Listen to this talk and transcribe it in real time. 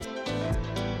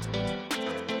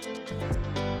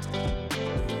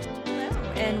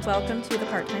and welcome to the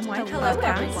Part-Time Wife Hello,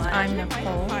 Podcast. everyone. I'm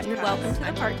Nicole. Welcome to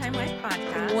the Part-Time Wife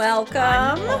Podcast.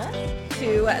 Welcome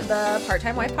to the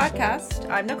Part-Time Wife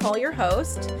Podcast. I'm Nicole, your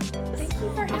host. Thank you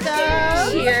for having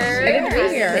us. Cheers. Good to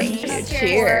be here. Thank you.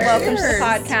 Cheers. Welcome to the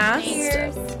podcast.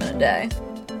 Cheers. It's been a day.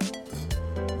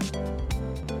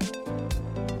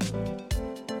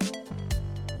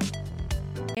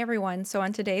 Hey everyone. So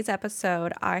on today's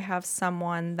episode, I have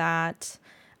someone that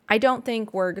I don't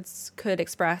think words could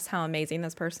express how amazing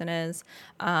this person is.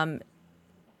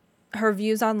 Her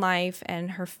views on life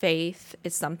and her faith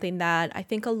is something that I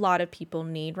think a lot of people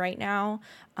need right now.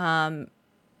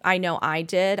 I know I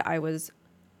did. I was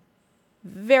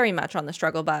very much on the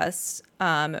struggle bus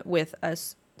with a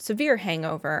severe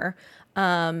hangover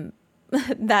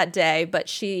that day, but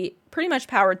she pretty much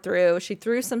powered through. She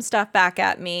threw some stuff back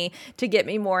at me to get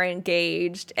me more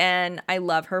engaged, and I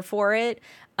love her for it.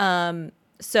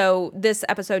 So this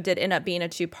episode did end up being a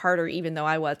two-parter, even though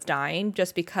I was dying,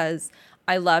 just because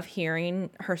I love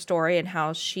hearing her story and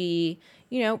how she,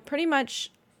 pretty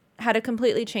much had to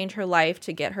completely change her life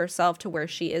to get herself to where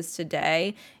she is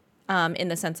today, in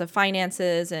the sense of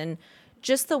finances and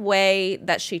just the way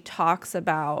that she talks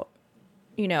about,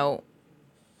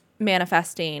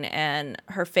 manifesting and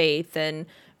her faith and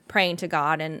praying to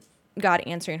God and God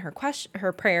answering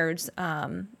her prayers,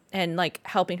 and like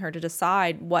helping her to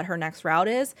decide what her next route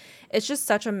is. It's just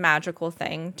such a magical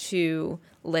thing to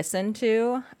listen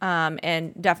to,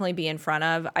 and definitely be in front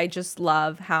of. I just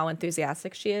love how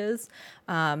enthusiastic she is,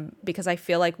 because I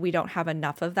feel like we don't have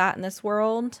enough of that in this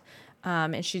world.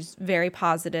 And she's very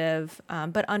positive,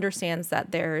 but understands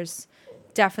that there's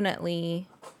definitely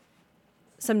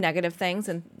some negative things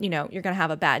and, you're going to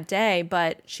have a bad day,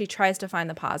 but she tries to find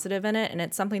the positive in it. And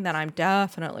it's something that I'm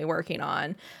definitely working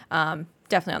on.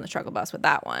 Definitely on the struggle bus with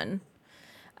that one.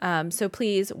 So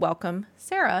please welcome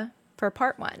Sarah for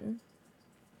part one.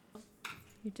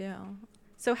 You do.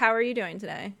 So how are you doing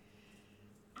today?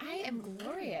 I am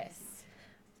glorious.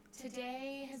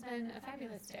 Today has been a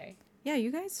fabulous day. Yeah,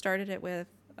 you guys started it with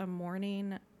a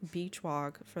morning beach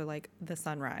walk for like the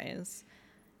sunrise.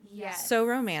 Yes. So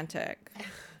romantic.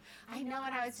 I know,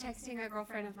 and I was texting a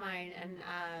girlfriend of mine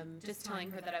and just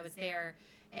telling her that I was there,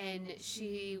 and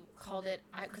she called it,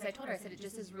 because I told her, I said, it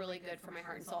just is really good for my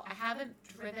heart and soul. I haven't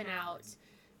driven out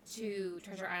to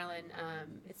Treasure Island.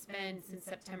 It's been since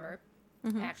September.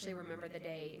 Mm-hmm. I actually remember the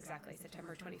day exactly,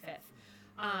 September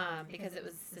 25th, because it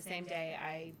was the same day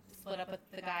I split up with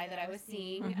the guy that I was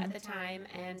seeing Mm-hmm. at the time,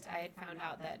 and I had found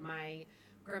out that my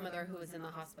grandmother, who was in the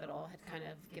hospital, had kind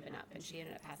of given up, and she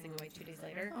ended up passing away 2 days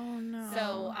later. Oh, no.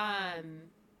 So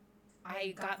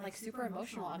I got like super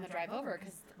emotional on the drive over,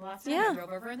 because the last time I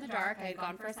drove over in the dark, I had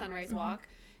gone for a sunrise walk,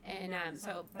 and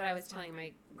but I was telling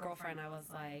my girlfriend, I was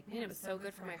like, man, it was so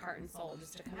good for my heart and soul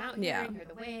just to come out here and hear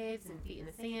the waves and feet in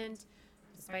the sand,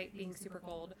 despite being super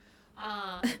cold.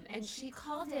 And she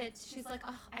called it, she's like,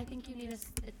 oh, I think you need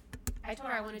I told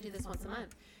her I want to do this once a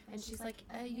month. And she's like,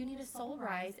 you need a soul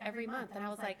rise every month. And I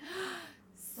was like,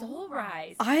 soul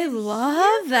rise. I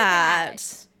love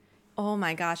that. Oh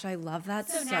my gosh, I love that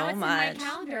so now it's much. in my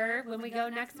calendar when we go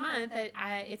next month. That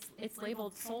it's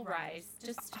labeled soul rise.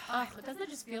 Just doesn't it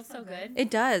just feel so good? It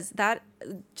does. That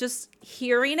just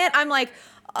hearing it, I'm like,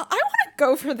 I want to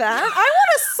go for that. I want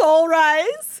a soul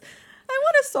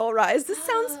rise. This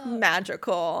sounds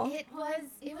magical. It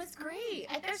was great.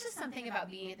 There's just something about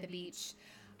being at the beach.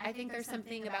 I think there's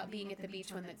something about being at the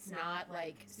beach when it's not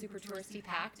like super touristy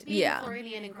packed. Being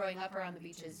Floridian and growing up around the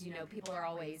beaches, people are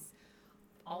always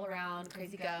all around,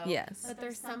 crazy go. Yes. But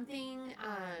there's something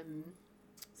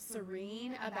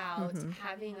serene about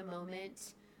having a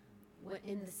moment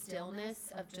in the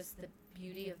stillness of just the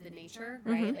beauty of the nature,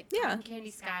 right? Mm-hmm. Like cotton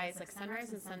candy skies, like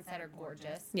sunrise and sunset are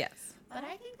gorgeous. Yes. But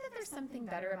I think that there's something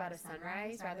better about a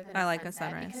sunrise rather than I a like a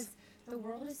sunset, sunrise. because the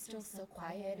world is still so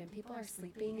quiet and people are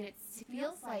sleeping, and it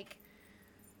feels like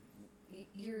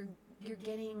you're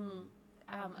getting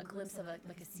a glimpse of a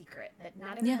secret that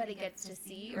not everybody gets to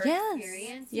see or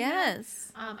experience.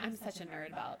 Yes. I'm such a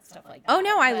nerd about stuff like that. Oh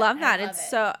no, I love that. Love It's it.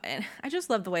 so, and I just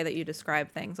love the way that you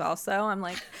describe things also. I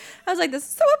was like, this is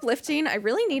so uplifting. I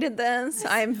really needed this.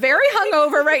 I'm very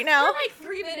hungover right now. We're like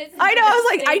 3 minutes. I know. I was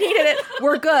like, I needed it.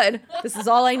 We're good. This is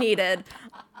all I needed.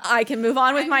 I can move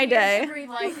on with my day. I'm breathe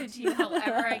life into you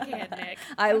however I can, Nick.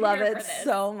 I love here it for this.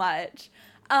 so much.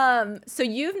 So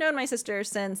you've known my sister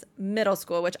since middle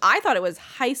school, which I thought it was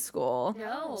high school.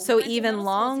 No. So we went to even middle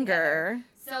school longer.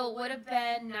 together. So it would have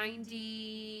been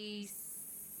 90.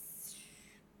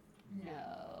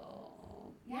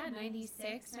 No. Yeah,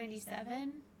 96,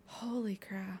 97. Holy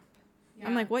crap. Yeah.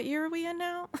 I'm like, what year are we in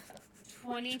now?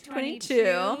 2022.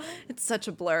 22. It's such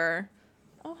a blur.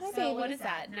 Oh, hi, So baby. what is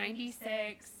that?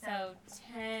 96. So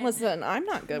 10. Listen, I'm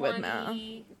not good 20, with math.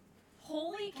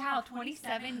 Holy cow,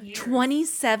 27 years.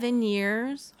 27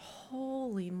 years?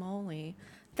 Holy moly.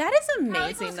 That is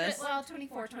amazing. Well,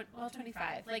 24,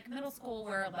 25. Like middle school,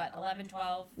 we're about 11,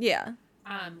 12. Yeah.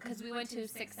 Because we went to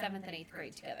 6th, 7th, and 8th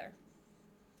grade together.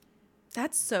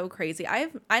 That's so crazy.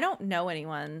 I don't know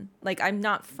anyone. Like, I'm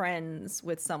not friends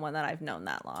with someone that I've known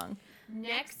that long.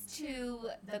 Next to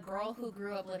the girl who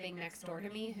grew up living next door to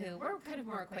me, who we're kind of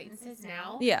more acquaintances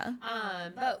now. Yeah.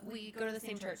 But we go to the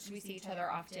same church. We see each other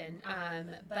often.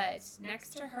 But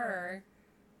next to her,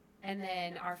 and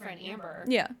then our friend Amber.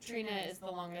 Yeah. Trina is the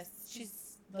longest.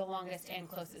 She's the longest and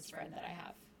closest friend that I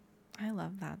have. I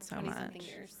love that so much.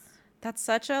 Years. That's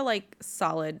such a like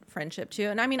solid friendship too.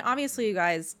 And I mean, obviously you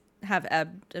guys have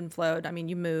ebbed and flowed. I mean,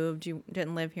 you moved, you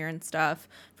didn't live here and stuff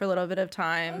for a little bit of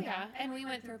time. Oh yeah, and we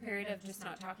went through a period of just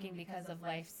not talking because of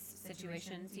life's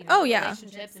situations. You know, oh yeah,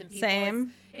 relationships and people.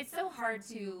 Same. It's so hard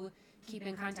to keep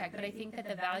in contact, but I think that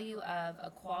the value of a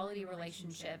quality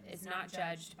relationship is not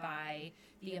judged by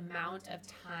the amount of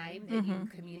time that you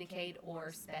communicate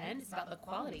or spend. It's about the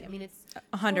quality. I mean, it's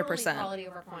 100% quality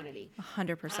over quantity.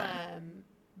 100%.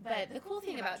 But the cool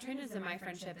thing about Trina's and my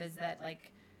friendship is that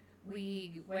like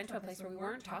we went to a place where we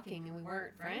weren't talking and we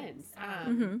weren't friends.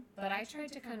 But I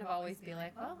tried to kind of always be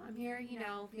like, well, I'm here, you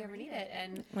know, if you ever need it.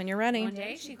 And when you're ready. One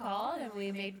day she called and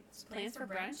we made plans for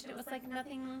brunch, and it was like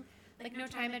nothing. Like no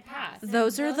time had passed.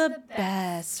 Those are the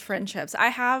best friendships. I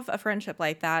have a friendship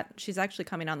like that. She's actually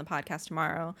coming on the podcast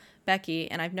tomorrow, Becky,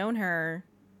 and I've known her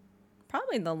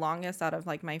probably the longest out of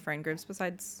like my friend groups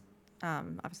besides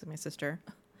obviously my sister.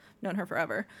 Known her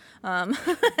forever. Your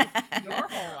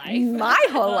whole life. My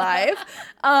whole life.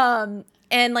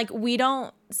 And like we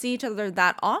don't see each other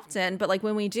that often, but like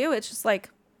when we do, it's just like,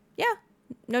 yeah,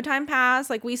 no time passed.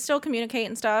 Like we still communicate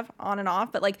and stuff on and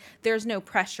off, but like there's no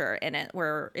pressure in it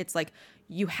where it's like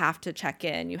you have to check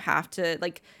in, you have to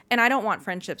like, and I don't want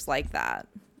friendships like that.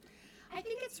 I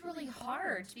think it's really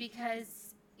hard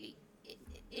because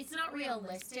it's not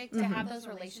realistic to have those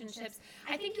relationships.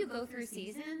 I think you go through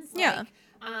seasons. Yeah.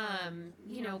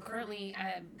 You know, currently,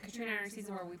 Katrina and I are in a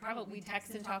season where we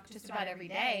text and talk just about every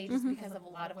day just because of a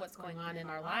lot of what's going on in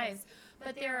our lives.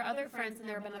 But there are other friends, and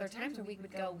there have been other times where we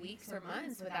would go weeks or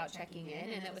months without checking in,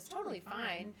 and it was totally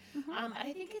fine.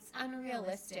 I think it's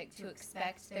unrealistic to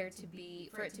expect for it to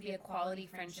be a quality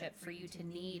friendship for you to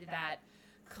need that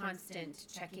constant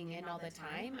checking in all the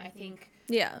time. I think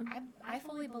I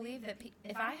fully believe that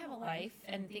if I have a life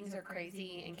and things are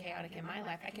crazy and chaotic in my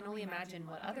life, I can only imagine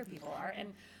what other people are.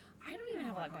 And I don't even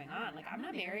have a lot going on. Like, I'm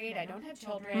not married. I don't have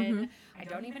children. I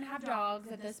don't even have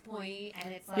dogs at this point.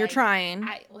 And it's like... You're trying.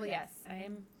 Well, yes, I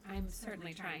am. I'm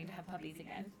certainly trying to have puppies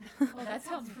again. Well, that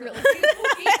sounds really weird.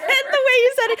 The way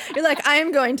you said it, you're like, I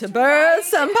am going to birth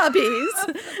some puppies.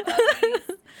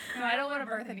 No, I don't want to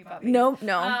birth any puppies. No.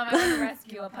 I want to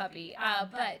rescue a puppy.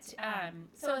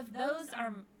 So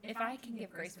if I can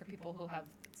give grace for people who have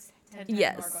 10 times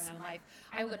more going on in life,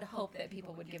 I would hope that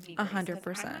people would give me grace.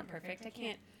 100%. I'm not perfect. I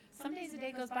can't. Some days a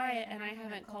day goes by and I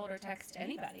haven't called or texted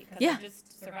anybody because I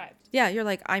just survived. Yeah, you're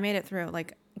like, I made it through.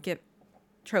 Like, get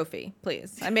trophy,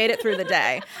 please. I made it through the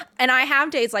day. And I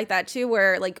have days like that too,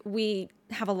 where like we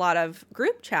have a lot of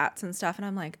group chats and stuff, and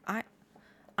I'm like,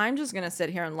 I'm just gonna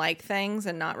sit here and like things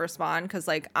and not respond because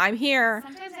like I'm here.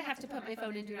 Sometimes I have to put my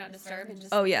phone in Do Not Disturb and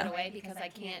just put it away because I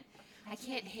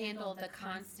can't handle the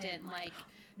constant like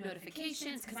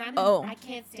notifications because I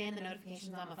can't stand the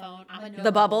notifications on my phone. I'm a no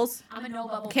the bubbles. I'm a no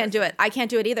bubble. Can't do it. I can't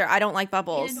do it either. I don't like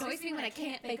bubbles. It annoys me when I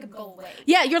can't make them go away.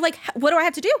 Yeah, you're like, what do I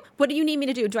have to do? What do you need me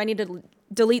to do? Do I need to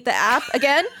delete the app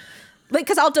again? Like,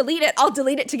 because I'll delete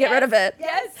it to get rid of it.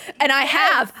 Yes. And I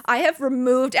have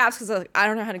removed apps because I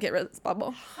don't know how to get rid of this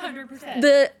bubble.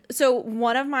 100%. So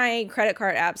one of my credit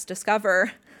card apps,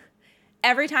 Discover,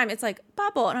 every time it's like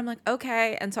bubble, and I'm like,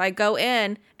 okay. And so I go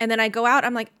in, and then I go out.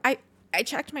 I'm like, I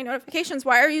checked my notifications.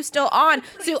 Why are you still on?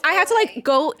 So I had to like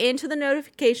go into the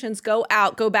notifications, go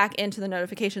out, go back into the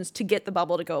notifications to get the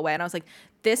bubble to go away. And I was like,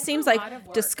 this seems like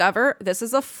Discover. This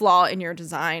is a flaw in your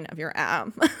design of your app.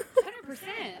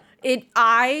 100%.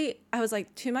 I was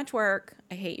like, too much work.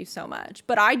 I hate you so much.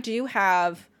 But I do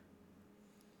have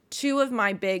 2 of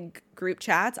my big group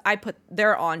chats.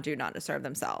 They're on Do Not Disturb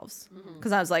themselves.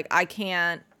 Because I was like, I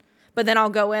can't. But then I'll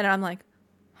go in and I'm like,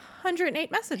 108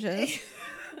 messages.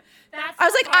 I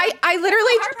was like, I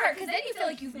literally. That's the hard part, because then you feel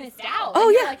like you've missed out. Oh,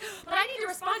 yeah. Like, but I need to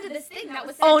respond to this thing that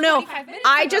was sent 25 minutes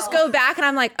ago. I just go back and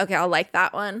I'm like, okay, I'll like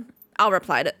that one. I'll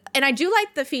reply to. And I do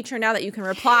like the feature now that you can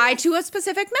reply to a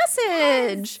specific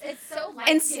message. Yes, it's so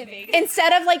life-giving.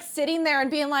 Instead of like sitting there and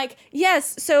being like,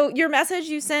 yes, so your message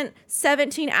you sent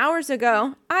 17 hours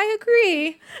ago, I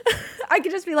agree. I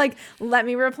could just be like, let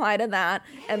me reply to that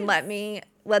and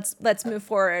let's move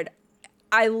forward.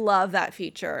 I love that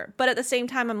feature. But at the same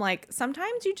time, I'm like,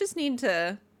 sometimes you just need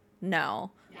to know.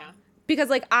 Yeah. Because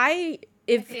like My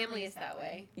family is that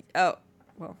way. Oh,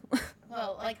 well.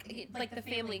 Well, like the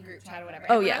family group chat or whatever.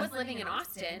 Oh, and yeah. I was living in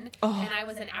Austin, and I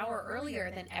was an hour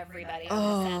earlier than everybody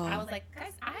on the set. I was like,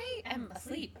 guys, I am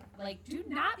asleep. Like, do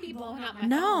not be blowing up my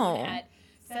phone at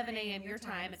 7 a.m. your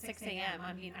time, at 6 a.m.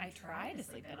 I mean, I try to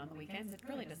sleep in on the weekends. It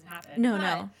really doesn't happen.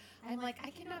 No. I'm like, I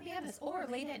cannot be on this. Or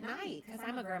late at night, because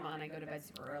I'm a grandma and I go to bed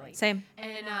super early. Same.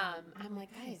 And I'm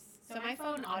like, guys, so my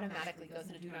phone automatically goes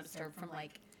into Do Not Disturb from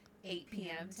like 8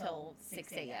 p.m. till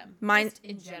 6 a.m. Mine, just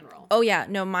in general. Oh, yeah.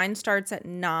 No, mine starts at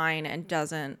 9 and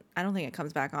I don't think it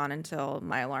comes back on until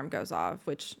my alarm goes off,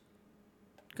 which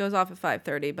goes off at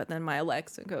 5:30, but then my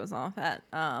Alexa goes off at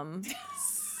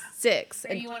 6.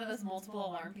 Are you one of those multiple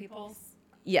alarm people?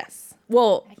 Yes.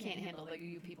 Well, I can't handle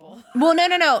you people. Well,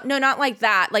 no, not like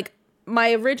that. Like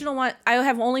my original one, I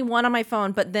have only one on my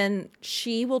phone, but then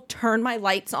she will turn my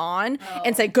lights on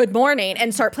and say good morning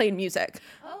and start playing music.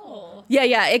 Oh.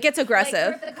 Yeah, it gets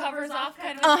aggressive. Like rip the covers off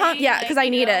kind of thing? Yeah, because I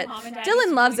need it.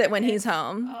 Dylan loves it when he's Oh,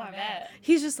 home. I bet.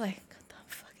 He's just like, what the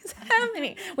fuck is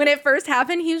happening? When it first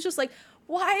happened, he was just like,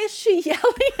 why is she yelling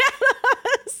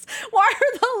at us? Why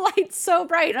are the lights so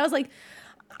bright? And I was like,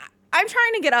 I'm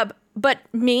trying to get up, but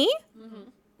me,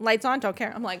 lights on, don't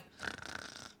care. I'm like,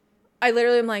 I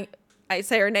literally am like, I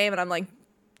say her name and I'm like,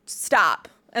 stop.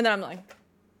 And then I'm like,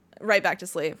 right back to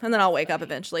sleep. And then I'll wake up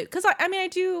eventually. Because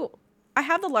I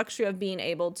have the luxury of being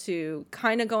able to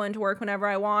kind of go into work whenever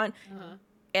I want.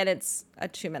 And it's a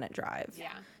 2-minute drive.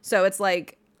 Yeah. So it's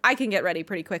like, I can get ready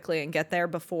pretty quickly and get there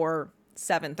before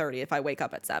 7:30 if I wake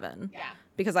up at 7. Yeah.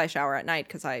 Because I shower at night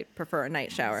because I prefer a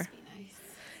night shower. Must be nice.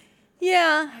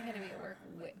 Yeah. I gotta be at work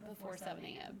before 7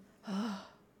 a.m.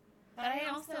 But I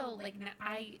also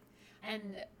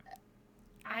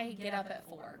I get up at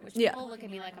 4, which people look at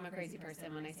me like I'm a crazy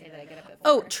person when I say that I get up at 4.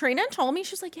 Oh, Trina told me,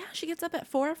 she's like, yeah, she gets up at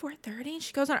 4:30.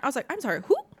 She goes on. I was like, I'm sorry,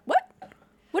 who? What?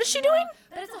 What is she doing?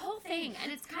 But it's a whole thing,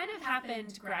 and it's kind of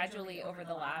happened gradually over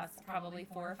the last probably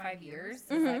 4 or 5 years.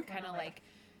 Since I've kind of like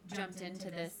jumped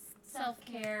into this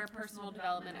self-care, personal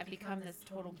development. I've become this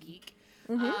total geek.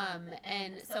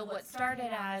 And so what started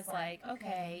as like,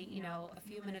 okay, a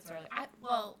few minutes early.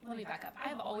 Let me back up.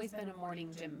 I've always been a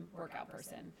morning gym workout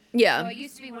person. Yeah. So I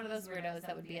used to be one of those weirdos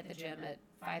that would be at the gym at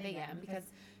 5 a.m. because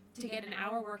to get an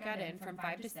hour workout in from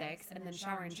 5 to 6 and then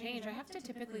shower and change, I have to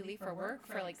typically leave for work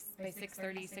for like by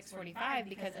 6:30, 6:45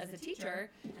 because as a teacher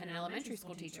and an elementary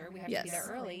school teacher, we have to be there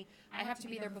early. I have to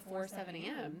be there before 7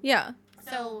 a.m. Yeah.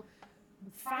 So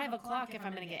 5 o'clock if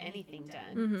I'm going to get anything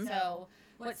done. So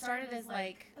what started as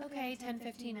like, okay, 10,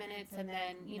 15 minutes and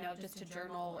then, just to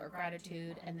journal or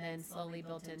gratitude and then slowly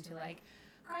built into like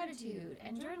gratitude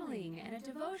and journaling and a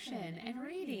devotion and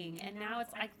reading. And now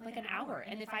it's like an hour.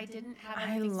 And if I didn't have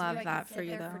anything love to do, that I could for sit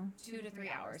you, there though. for 2 to 3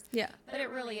 hours. Yeah. But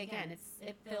it really, again,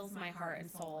 it fills my heart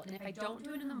and soul. And if I don't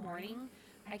do it in the morning,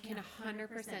 I can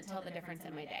 100% tell the difference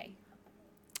in my day.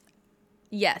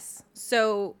 Yes.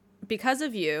 So because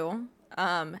of you,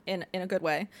 in a good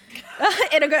way,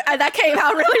 that came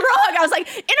out really wrong. I was like,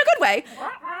 in a good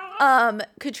way.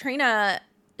 Katrina,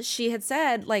 she had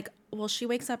said like, well, she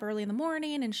wakes up early in the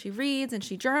morning and she reads and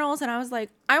she journals. And I was like,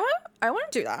 I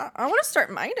want to do that. I want to start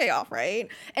my day off right.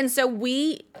 And so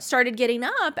we started getting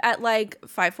up at like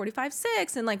 5:45,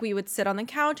 6. And like we would sit on the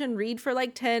couch and read for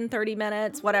like 10, 30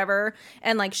 minutes, whatever.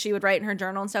 And like she would write in her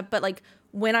journal and stuff. But like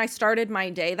when I started my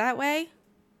day that way,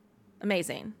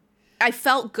 amazing. I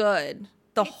felt good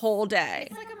the whole day.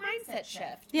 It's like a mindset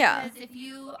shift. Yeah. Because if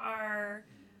you are,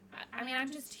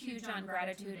 I'm just huge on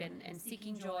gratitude and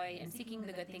seeking joy and seeking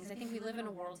the good things. I think we live in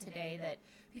a world today that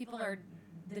people are,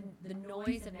 the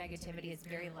noise of negativity is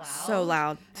very loud. So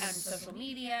loud. And social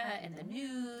media and the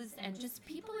news and just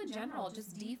people in general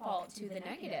just default to the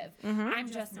negative. I'm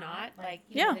just not. Like,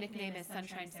 the nickname is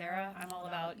Sunshine Sarah. I'm all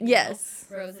about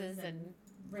roses and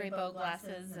rainbow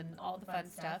glasses and all the fun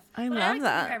stuff. I love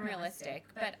that. I'm realistic,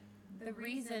 but the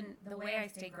way I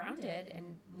stay grounded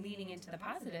and leaning into the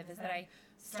positive is that I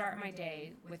start my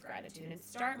day with gratitude and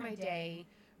start my day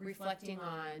reflecting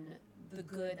on the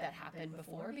good that happened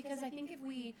before. Because I think if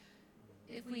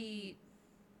we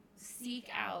seek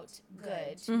out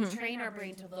good, train our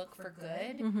brain to look for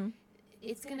good,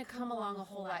 it's going to come along a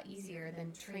whole lot easier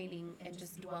than training and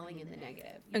just dwelling in the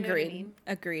negative. You know what I mean?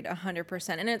 Agreed. 100%.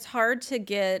 And it's hard to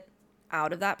get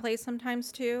out of that place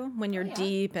sometimes too when you're yeah.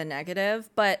 deep and negative,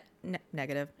 but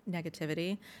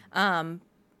negativity. And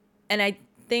I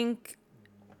think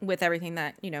with everything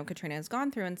that, you know, Katrina has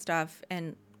gone through and stuff,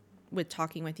 and with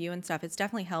talking with you and stuff, it's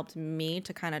definitely helped me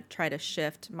to kind of try to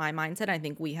shift my mindset. I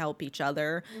think we help each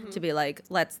other to be like,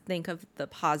 let's think of the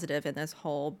positive in this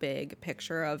whole big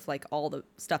picture of like all the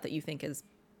stuff that you think is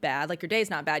bad. Like your day's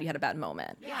not bad, you had a bad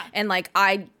moment. Yeah. And like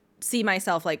I see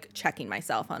myself like checking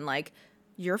myself on like,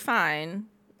 you're fine.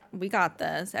 We got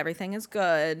this. Everything is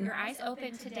good. Your eyes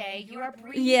open today. You are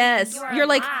breathing. Yes. You are You're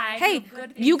like, alive. hey,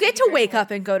 you get to wake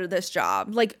up and go to this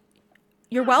job. Like,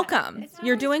 you're welcome.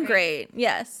 You're doing great.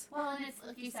 Yes. Well, and it's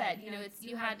like you said, you know, it's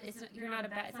not a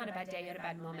bad day, you had a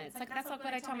bad moment. It's like that's what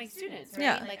I tell my students, right?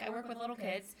 Yeah. Like I work with little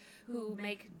kids who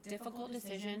make difficult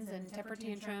decisions and temper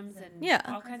tantrums and Yeah.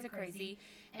 all kinds of crazy.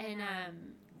 And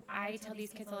I tell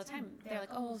these kids all the time, they're like,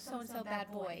 oh, so-and-so bad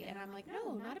boy. And I'm like,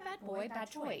 no, not a bad boy, bad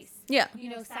choice. Yeah. You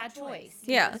know, sad choice.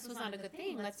 Yeah. This was not a good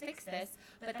thing. Let's fix this.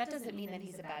 But that doesn't mean that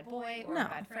he's a bad boy or No. a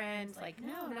bad friend. Like,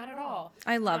 no, not at all.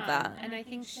 I love that. And I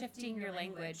think shifting your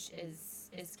language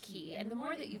is key. And the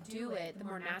more that you do it, the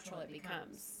more natural it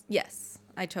becomes. Yes.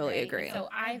 I totally Right? agree. So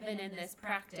I've been in this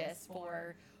practice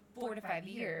for 4 to 5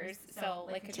 years. So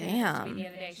like Katrina said to me the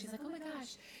other day, she's like, oh my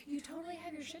gosh, you totally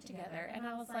have your shit together. And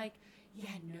I was like, yeah,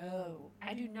 no,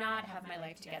 I do not have my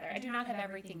life together. I do not have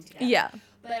everything together. Yeah.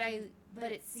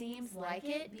 But it seems like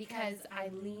it because I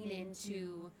lean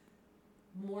into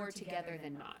more together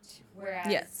than not. Whereas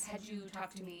Yes. had you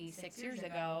talked to me 6 years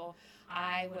ago,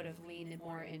 I would have leaned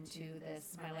more into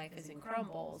this, my life is in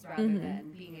crumbles, rather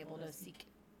than being able to seek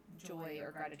joy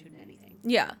or gratitude in anything.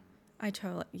 Yeah.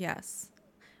 Yes.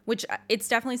 Which it's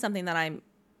definitely something that I'm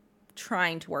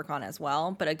trying to work on as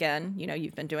well. But again, you know,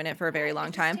 you've been doing it for a very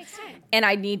long time. Takes time. And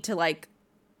I need to like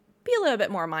be a little bit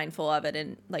more mindful of it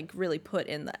and like really put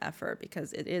in the effort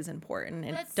because it is important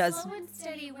and But it does. slow and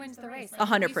steady wins the race.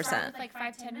 100%. You start with like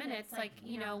 5-10 minutes. Like,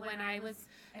 you know, when I was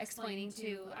explaining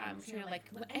to like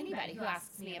anybody who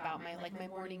asks me about my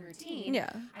morning routine.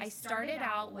 Yeah. I started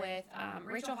out with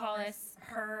Rachel Hollis.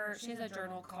 She has a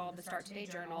journal called the Start Today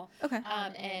Journal. Okay.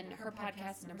 And her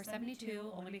podcast number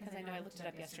 72, only because I know I looked it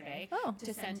up yesterday. Oh.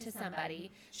 To send to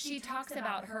somebody. She talks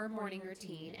about her morning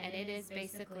routine, and it is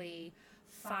basically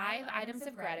 5 items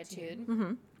of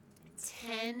gratitude.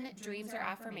 10 dreams or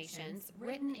affirmations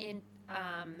written in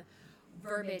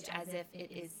verbiage as if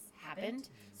it is happened.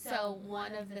 So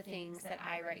one of the things that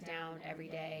I write down every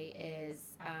day is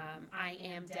I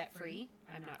am debt free.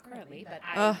 I'm not currently, but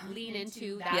I lean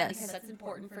into that because that's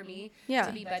important for me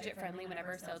to be budget friendly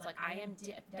whenever. So it's like I am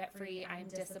debt free. I am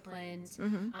disciplined.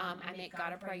 I make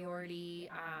God a priority.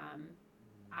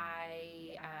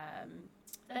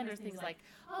 Then there's things like,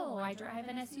 oh, I drive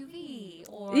an SUV,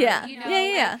 or you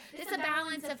know, it's a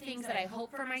balance of things that I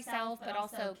hope for myself, but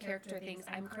also character things.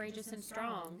 I'm courageous and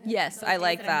strong. Yes, I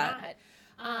like that.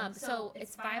 So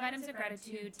it's 5 items of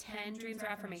gratitude, 10 dreams or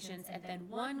affirmations, and then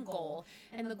 1 goal.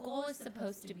 And the goal is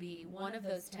supposed to be one of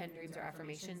those 10 dreams or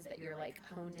affirmations that you're like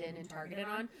honed in and targeted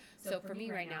on. So for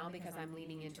me right now, because I'm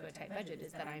leaning into a tight budget,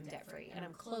 is that I'm debt free and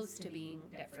I'm close to being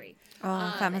debt free.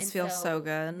 Oh, that must feel so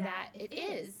good. That it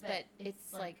is, but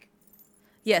it's like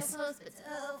yes. so close, but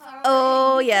so far away.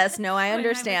 Oh yes, no, I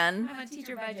understand. I'm a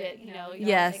teacher budget, you know, you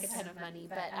yes. don't make a ton of money,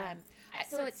 but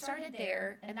so it started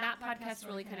there, and that podcast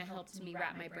really kind of helped me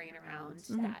wrap my brain around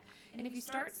that. And if you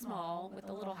start small with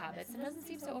the little habits, it doesn't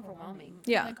seem so overwhelming.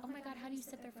 Yeah. You're like, oh my God, how do you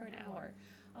sit there for an hour?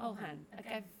 Oh, hun, like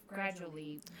I've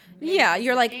gradually.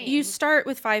 You're like, you start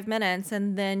with 5 minutes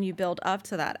and then you build up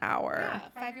to that hour. Yeah,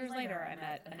 5 years later, I'm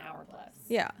at an hour plus.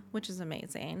 Yeah, which is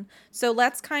amazing. So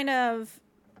let's kind of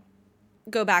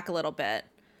go back a little bit.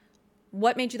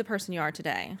 What made you the person you are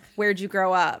today? Where'd you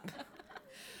grow up?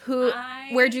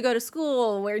 Where'd you go to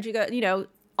school? Where'd you go? You know,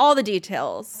 all the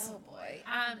details. Oh boy.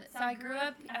 So I grew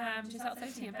up just outside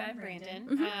of Tampa in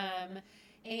Brandon.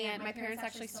 And my parents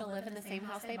actually still live in the same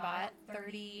house they bought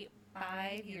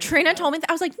 35 years Trina ago. told me that.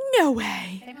 I was like, no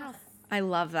way. Same house. I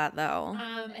love that though.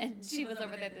 And she was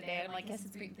over there today, and I'm like, yes,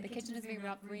 the kitchen is being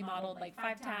remodeled like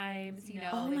 5 times, you know,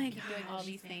 Oh like my keep doing all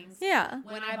these things. Yeah.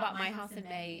 When I bought my house in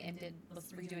May and was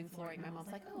redoing flooring, my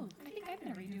mom's like, oh, I think I'm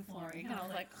going to redo flooring. And I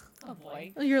was like, oh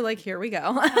boy. You're like, here we go.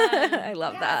 I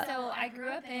love that. So I grew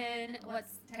up in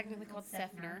what's technically called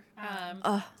Seffner.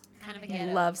 Kind of a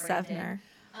ghetto. love Brandon. Seffner.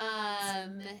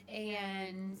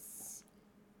 And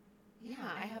yeah,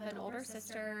 I have an older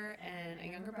sister and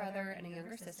a younger brother and a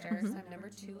younger sister. So I'm number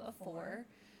 2 of 4.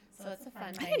 So it's a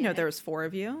fun. I didn't know there was 4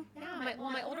 of you. Yeah,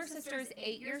 my older sister is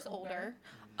 8 years older.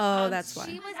 Oh, that's why.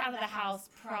 She was out of the house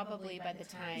probably by the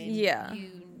time Yeah.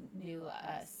 you knew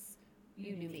us.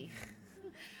 You knew me.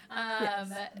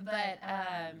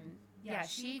 Yes. Yeah,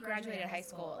 she graduated high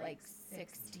school at like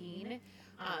 16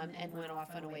 and went off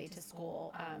and away to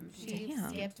school. She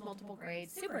skipped multiple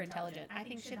grades, super intelligent. I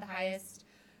think she had the highest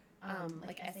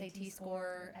like SAT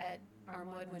score at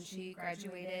Armwood when she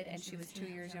graduated, and she was 2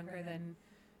 years younger than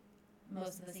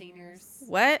most of the seniors.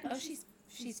 What? Oh,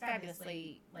 she's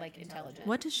fabulously like intelligent.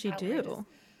 What does she do?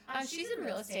 She's in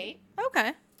real estate.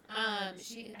 Okay. I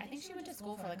think she went to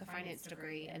school for like a finance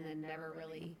degree and then never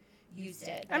really used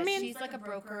it. But she's like a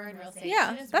broker in real estate.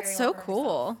 Yeah, that's so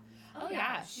cool. Oh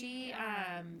yeah,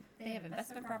 they have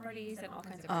investment properties and all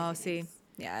kinds of. Oh, see,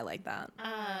 yeah, I like that.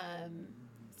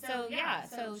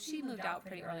 So she moved out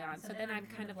pretty early on. So then I'm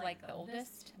kind of like the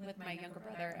oldest with my younger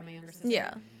brother and my younger sister.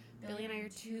 Yeah. Billy and I are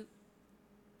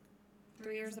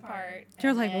 3 years apart.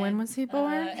 You're like, when was he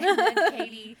born? And then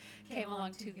Katie came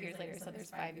along 2 years later, so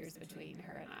there's 5 years between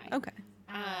her and I. Okay.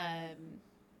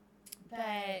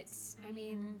 But I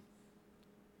mean,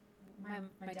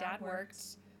 my dad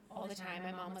worked all the time.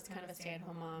 My mom was kind of a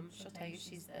stay-at-home mom. She'll tell you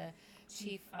she's the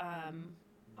chief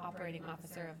operating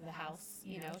officer of the house.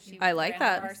 You know, she I like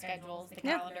that. Our schedules, the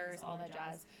calendars, all that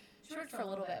jazz. She worked for a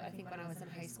little bit, I think, when I was in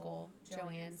high school.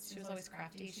 Joanne's. She was always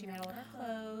crafty. She made all of our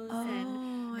clothes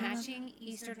and matching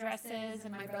Easter dresses.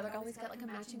 And my brother always got like a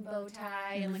matching bow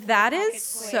tie. And like that is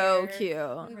so cute.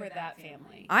 We were that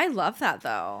family. I love that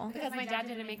though. Because my dad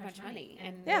didn't make much money,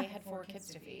 and they had 4 kids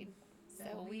to feed.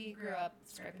 So we grew up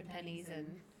scraping pennies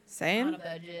and on a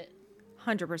budget.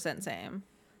 100% same.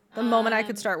 The moment I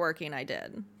could start working, I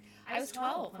did. I was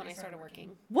 12 when I started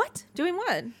working. What? Doing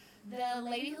what? The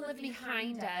lady who lived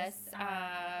behind us,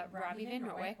 Robbie Van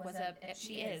Norwick,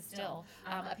 she is still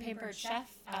a Pampered Chef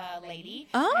lady.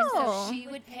 Oh. And so she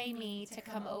would pay me to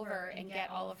come over and get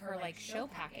all of her like show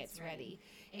packets ready.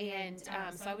 And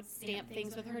so I would stamp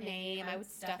things with her name. I would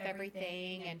stuff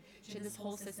everything. And she had this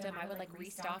whole system. I would like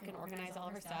restock and organize all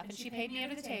of her stuff. And she paid me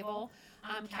under the table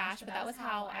cash, but that was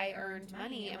how I earned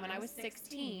money. And when I was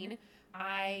 16,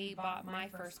 I bought my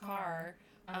first car.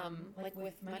 Like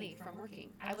with money from working.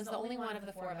 I was the only one of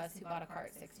the 4 of us who bought a car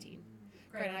at 16.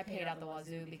 Granted, I paid out the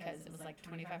wazoo because it was like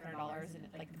 $2,500 and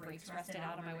like the brakes rusted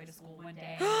out on my way to school one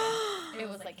day. It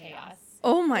was like chaos.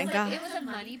 Oh my God. It was a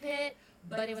money pit,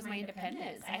 but it was my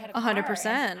independence. I had a car. 100%.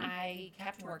 And I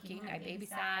kept working. I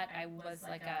babysat. I was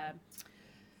like a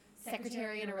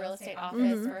secretary in a real estate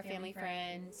office for a family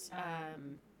friend.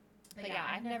 But yeah,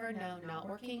 I've never known not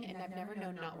working, and I've never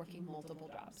known not working multiple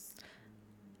jobs.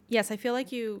 Yes, I feel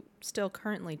like you still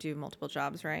currently do multiple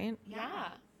jobs, right? Yeah.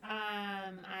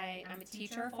 I'm a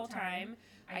teacher full-time.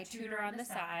 I tutor on the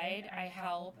side. I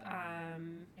help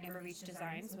Amber Beach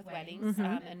Designs with weddings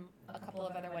and a couple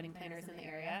of other wedding planners in the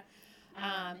area.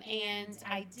 And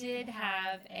I did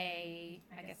have I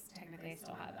guess technically I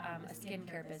still have a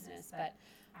skincare business, but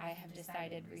I have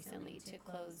decided recently to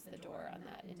close the door on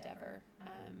that endeavor.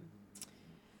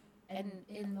 And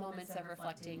in moments of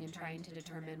reflecting and trying to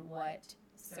determine what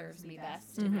serves me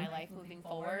best in my life moving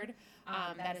forward.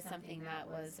 That is something that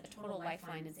was a total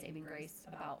lifeline and saving grace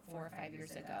about 4 or 5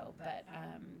 years ago, but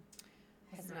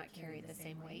has not carried the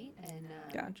same weight. And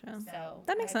gotcha. So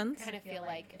that makes sense. I kind of feel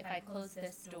like if I close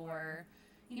this door,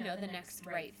 you know, the next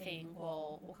right thing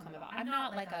will come about. I'm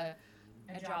not like a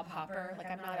job hopper. Like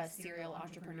I'm not a serial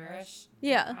entrepreneurist.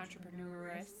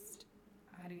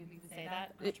 How do you even say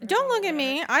that? Don't look at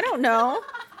me. I don't know.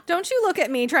 Don't you look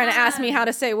at me trying to ask me how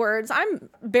to say words. I'm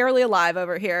barely alive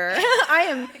over here. I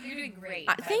am. You're doing great.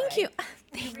 Thank you.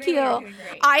 Thank you.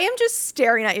 I am just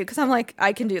staring at you because I'm like,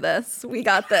 I can do this. We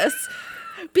got this.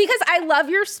 Because I love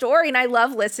your story and I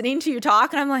love listening to you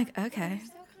talk. And I'm like, okay,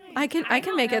 I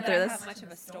can make it through this. I don't have much of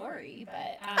a story,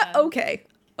 but okay,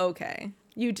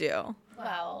 you do.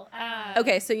 Well,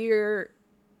 okay, so you're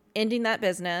ending that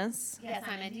business. Yes,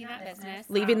 I'm ending that business.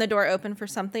 Leaving the door open for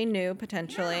something new,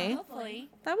 potentially. Yeah, hopefully.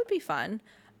 That would be fun.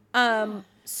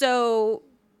 So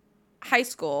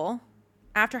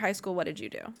after high school, what did you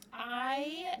do?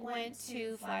 I went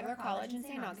to Flagler College in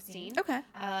St. Augustine. Okay.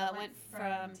 Went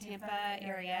from Tampa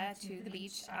area to the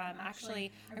beach.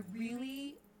 Actually,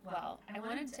 I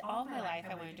wanted to, all my life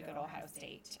I wanted to go to Ohio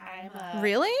State.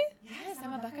 Really? Yes,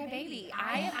 I'm a Buckeye baby.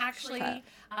 I am actually,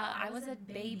 I was a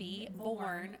baby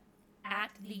born at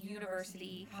the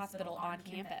university hospital on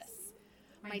campus.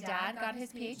 My dad got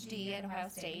his PhD at Ohio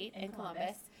State in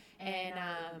Columbus, and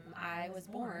I was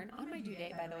born on my due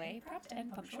date, by the way, prepped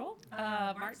and punctual,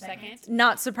 March 2nd.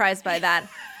 Not surprised by that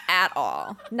at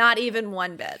all. Not even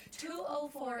one bit.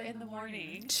 2:04 in the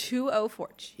morning.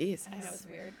 2:04. Jesus. I know it's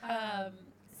weird.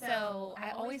 So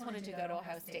I always wanted to go to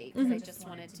Ohio State because I just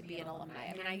wanted to be an alumni.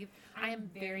 I mean, I am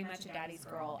very much a daddy's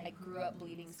girl. I grew up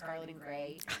bleeding scarlet and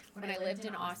gray. When I lived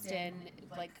in Austin,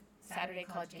 like Saturday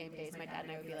college game days, my dad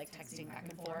and I would be like texting back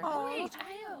and forth. OH,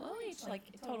 OH, like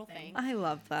total thing. I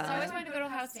love that. So I always wanted to go to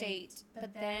Ohio State,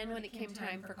 but then when it came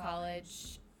time for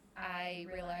college, I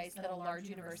realized that a large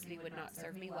university would not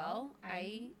serve me well.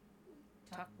 I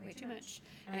talk way too much,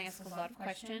 and I ask a lot of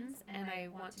questions, and I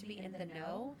want to be in the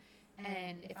know.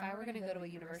 And if I were going to go to a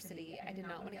university, I did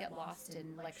not want to get lost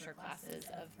in lecture classes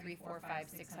of 3, 4, 5,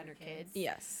 600 kids.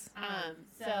 Yes.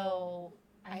 So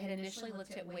I had initially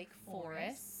looked at Wake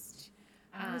Forest.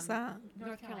 What is that?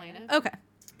 North Carolina. Okay.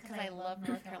 Because I love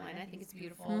North Carolina. I think it's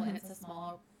beautiful, and it's a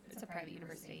private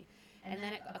university. And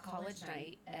then at a college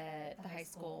night at the high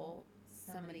school,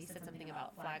 somebody said something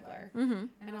about Flagler. And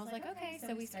I was like, okay.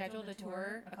 So we scheduled a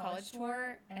college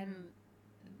tour, and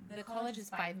the college is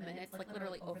 5 minutes, like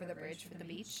literally over the bridge from the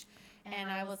beach.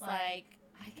 And I was like,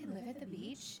 I can live at the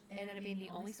beach. And it being the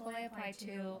only school I applied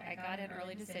to. I got an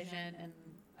early decision, and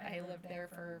I lived there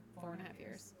for 4.5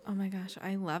 years. Oh my gosh,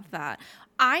 I love that.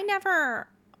 I never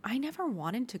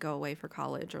wanted to go away for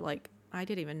college, or like I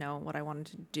didn't even know what I wanted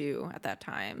to do at that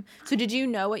time. So did you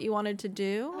know what you wanted to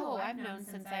do? Oh, I've known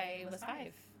since I was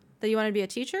 5. That you wanted to be a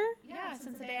teacher? Yeah,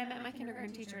 since the day I met my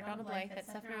kindergarten teacher, Donna Blythe, at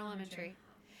Sefner Elementary.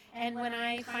 And when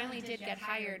I finally did get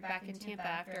hired back in Tampa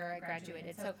after I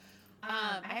graduated, so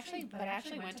I actually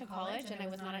went to college, and I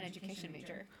was not an education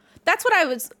major. That's what I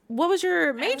was. What was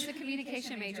your major? I was a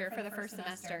communication major for the first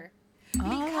semester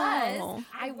because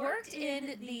I worked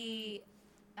in the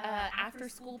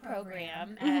after-school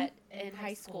program in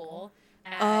high school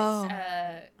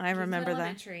at I remember that.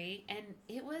 Elementary, and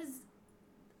it was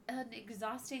an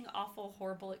exhausting, awful,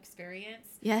 horrible experience.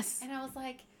 Yes. And I was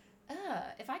like,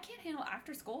 if I can't handle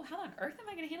after school, how on earth am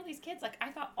I going to handle these kids? Like, I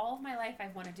thought all of my life I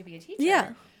wanted to be a teacher.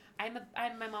 Yeah.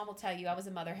 My mom will tell you I was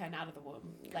a mother hen out of the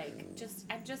womb. Like,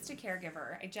 I'm just a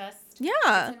caregiver. It's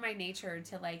in my nature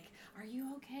to like, are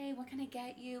you okay? What can I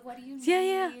get you? What do you need?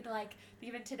 Yeah. Like,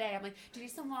 even today, I'm like, do you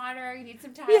need some water? You need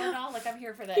some Tylenol? Yeah. Like, I'm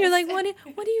here for this. You're like, what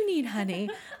do you need, honey?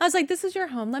 I was like, this is your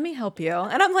home. Let me help you.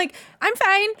 And I'm like, I'm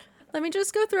fine. Let me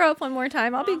just go throw up one more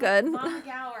time. I'll be good. Mama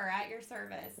Gower at your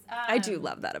service. I do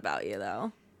love that about you,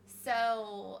 though.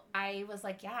 So I was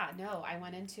like, yeah, no, I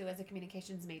went into as a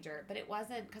communications major, but it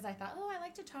wasn't because I thought, I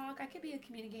like to talk. I could be a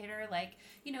communicator, like,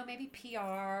 maybe PR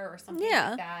or something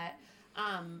like that.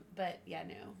 But yeah,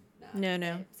 no.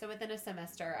 So within a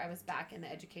semester, I was back in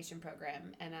the education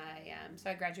program, and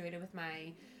I graduated with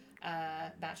my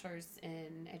bachelor's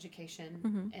in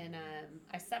education, and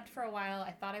I subbed for a while. I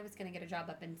thought I was going to get a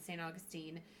job up in St.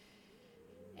 Augustine.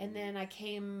 And then I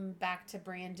came back to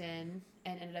Brandon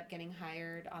and ended up getting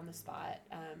hired on the spot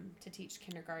to teach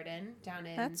kindergarten down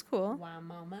in That's cool.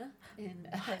 Waimoma in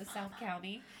South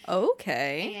County.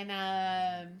 Okay. And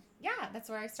that's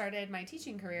where I started my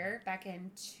teaching career back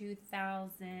in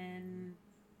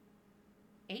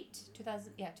 2008.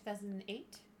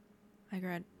 2008.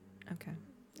 Okay.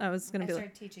 I was going to be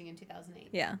started teaching in 2008.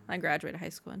 Yeah, I graduated high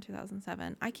school in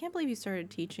 2007. I can't believe you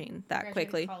started teaching that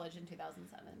quickly. College in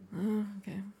 2007.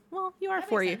 Okay. Well, you are That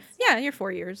 4 years. makes sense. Yeah, you're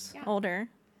 4 years older.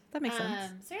 That makes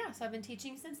sense. So I've been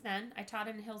teaching since then. I taught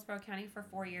in Hillsborough County for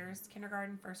 4 years,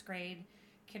 kindergarten, first grade,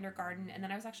 kindergarten, and then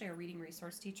I was actually a reading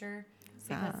resource teacher.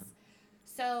 I'm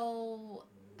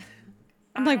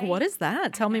like, what is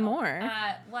that? Tell me more.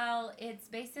 Well, it's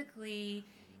basically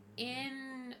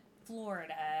in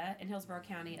Florida, in Hillsborough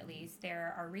County at least,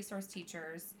 there are resource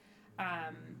teachers,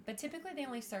 but typically they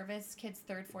only service kids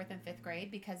 3rd, 4th, and 5th grade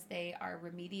because they are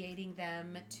remediating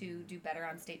them to do better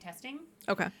on state testing.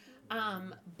 Okay.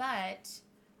 But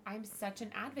I'm such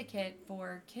an advocate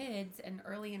for kids and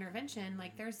early intervention.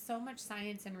 Like, there's so much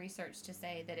science and research to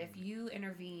say that if you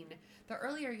intervene, the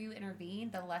earlier you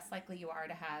intervene, the less likely you are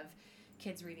to have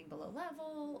kids reading below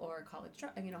level or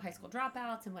high school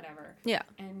dropouts and whatever. Yeah.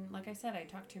 And like I said, I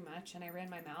talked too much and I ran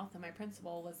my mouth, and my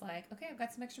principal was like, okay, I've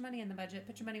got some extra money in the budget.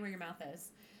 Put your money where your mouth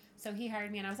is. So he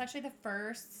hired me, and I was actually the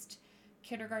first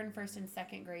kindergarten, 1st, and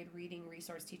 2nd grade reading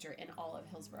resource teacher in all of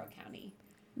Hillsborough County.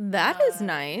 That is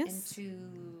nice. In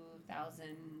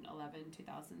 2011,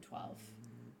 2012.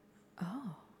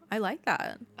 Oh, I like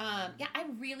that. Yeah, I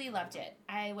really loved it.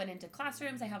 I went into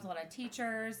classrooms. I helped a lot of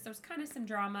teachers. There was kind of some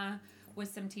drama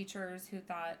with some teachers who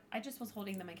thought I just was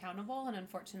holding them accountable. And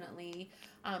unfortunately,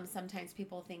 sometimes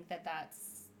people think that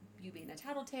that's you being a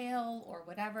tattletale or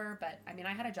whatever. But I mean,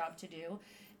 I had a job to do.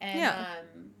 And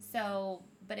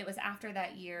but it was after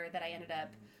that year that I ended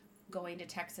up going to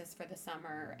Texas for the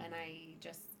summer, and I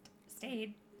just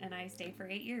stayed. And I stayed for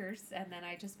 8 years, and then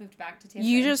I just moved back to Tampa.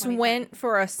 You just went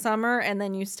for a summer, and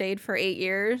then you stayed for 8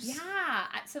 years? Yeah.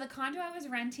 So the condo I was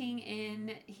renting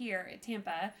in here at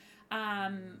Tampa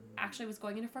actually was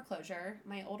going into foreclosure.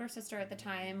 My older sister at the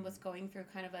time was going through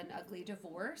kind of an ugly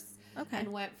divorce. Okay.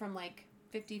 And went from like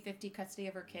 50-50 custody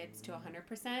of her kids to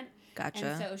 100%. Gotcha.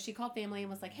 And so she called family and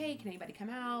was like, hey, can anybody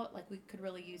come out? Like, we could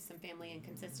really use some family and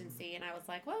consistency. And I was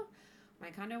like, well,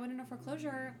 my condo went into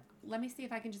foreclosure. Let me see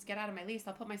if I can just get out of my lease.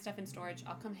 I'll put my stuff in storage.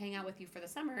 I'll come hang out with you for the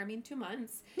summer. I mean, 2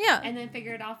 months. Yeah. And then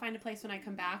figured I'll find a place when I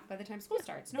come back by the time school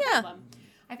starts. No problem.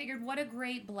 I figured what a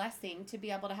great blessing to be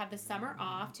able to have the summer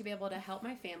off, to be able to help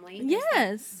my family.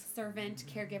 Yes. Servant,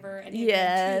 caregiver, and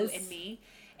yes. too in me.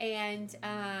 And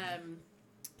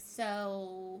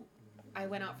so I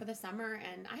went out for the summer,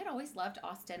 and I had always loved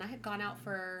Austin. I had gone out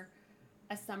for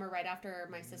a summer right after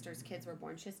my sister's kids were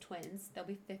born. She has twins. They'll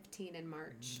be 15 in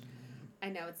March. I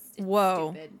know, it's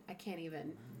Whoa. stupid. I can't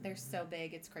even. They're so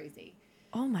big. It's crazy.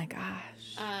 Oh, my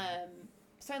gosh.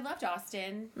 So I loved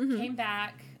Austin. Came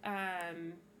back.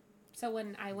 So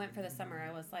when I went for the summer,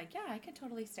 I was like, yeah, I could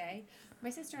totally stay. My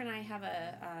sister and I have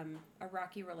a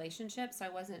rocky relationship, so I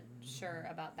wasn't sure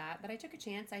about that. But I took a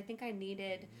chance. I think I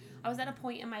was at a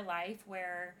point in my life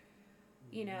where,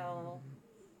 you know,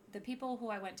 the people who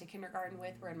I went to kindergarten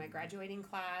with were in my graduating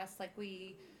class. Like,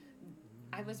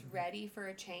 I was ready for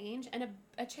a change, and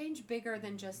a change bigger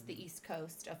than just the East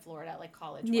Coast of Florida, like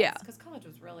college was. Yeah. Because college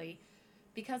was really,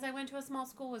 because I went to a small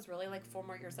school, was really like 4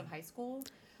 more years of high school.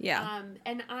 Yeah.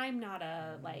 And I'm not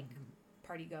a, like,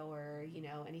 party goer, you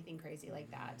know, anything crazy like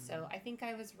that. So I think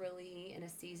I was really in a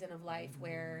season of life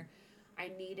where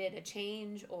I needed a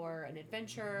change or an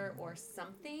adventure or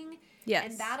something. Yes.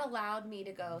 And that allowed me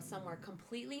to go somewhere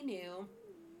completely new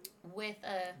with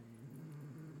a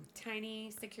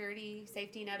tiny security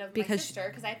safety net of my sister,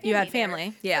 because I had family. You had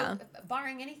family, yeah. So,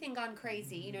 barring anything gone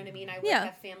crazy, you know what I mean, I would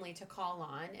have family to call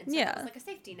on, and so it was like a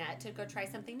safety net to go try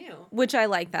something new. Which I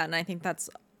like that, and I think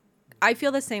I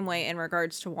feel the same way in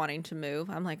regards to wanting to move.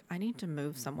 I'm like, I need to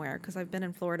move somewhere, because I've been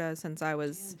in Florida since I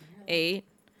was 8.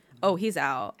 Oh, he's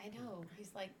out. I know.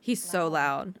 He's so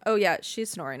loud. Oh, yeah, she's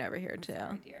snoring over here, too.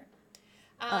 Sorry,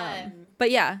 dear.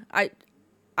 But yeah,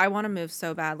 I want to move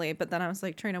so badly, but then I was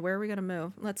like, Trina, where are we going to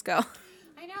move? Let's go.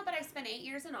 I know, but I spent 8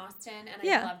 years in Austin, and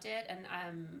I loved it,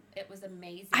 and it was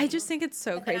amazing. I just think it's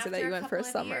so crazy that you went for a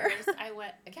summer. I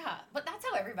went, but that's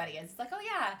how everybody is. It's like, oh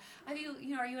yeah, are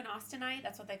you an Austinite?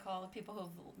 That's what they call people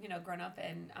who've, grown up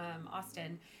in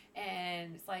Austin.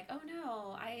 And it's like, oh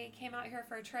no, I came out here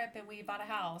for a trip and we bought a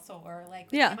house, or like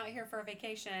we came out here for a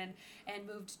vacation and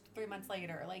moved 3 months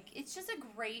later. Like, it's just a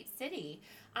great city.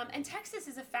 And Texas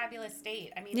is a fabulous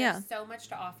state. I mean, there's so much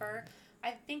to offer.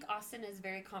 I think Austin is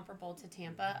very comparable to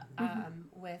Tampa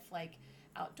with like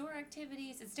outdoor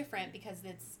activities. It's different because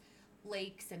it's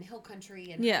lakes and hill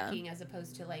country and hiking as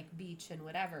opposed to like beach and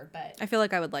whatever. But I feel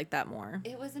like I would like that more.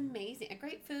 It was amazing.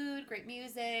 Great food, great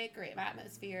music, great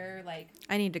atmosphere. Like,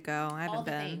 I need to go. I haven't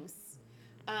been. Things.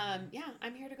 Yeah,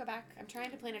 I'm here to go back. I'm trying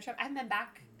to plan a trip. I haven't been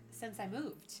back since I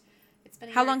moved. It's been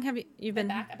How long have you been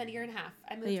back? I've been a year and a half.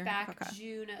 I moved back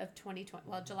June of 2020.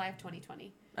 Well, July of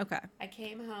 2020. Okay. I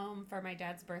came home for my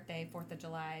dad's birthday, 4th of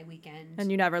July weekend. And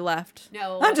you never left?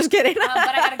 No. I'm just kidding. But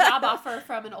I got a job offer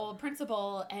from an old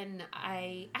principal, and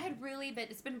I had really been,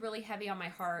 it's been really heavy on my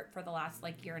heart for the last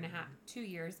like year and a half, 2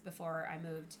 years before I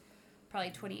moved,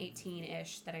 probably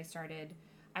 2018-ish that I started.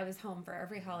 I was home for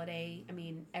every holiday. I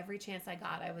mean, every chance I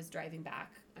got, I was driving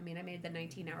back. I mean, I made the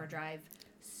 19-hour drive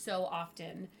so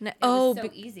often. It was so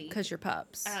easy. Because your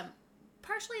pups.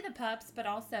 Partially the pups, but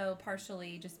also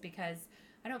partially just because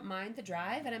I don't mind the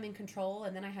drive and I'm in control,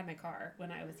 and then I had my car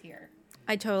when I was here.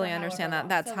 I totally understand that.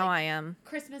 That's how I am.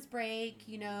 Christmas break,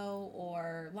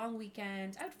 or long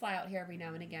weekend. I would fly out here every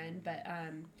now and again,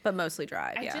 but mostly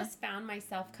drive, I just found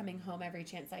myself coming home every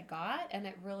chance I got, and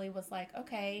it really was like,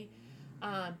 okay.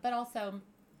 But also,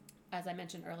 as I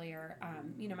mentioned earlier,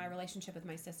 my relationship with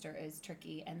my sister is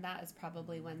tricky, and that is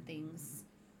probably when things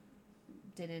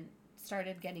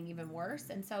started getting even worse.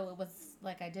 And so it was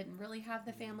like I didn't really have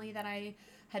the family that I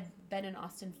had been in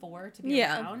Austin for to be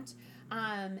around.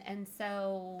 And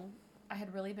so I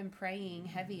had really been praying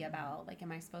heavy about, like,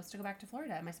 am I supposed to go back to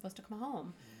Florida? Am I supposed to come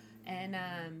home? And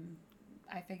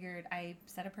I figured, I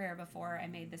said a prayer before I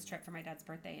made this trip for my dad's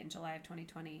birthday in July of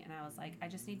 2020, and I was like, I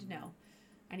just need to know.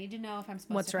 I need to know if I'm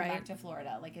supposed to come back to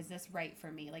Florida. Like, is this right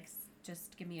for me? Like,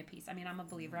 just give me a piece. I mean, I'm a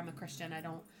believer. I'm a Christian. I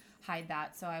don't hide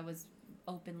that. So I was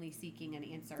openly seeking an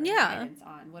answer and guidance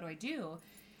on what do I do.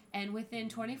 And within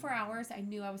 24 hours, I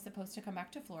knew I was supposed to come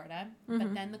back to Florida.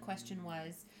 But then the question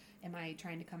was, am I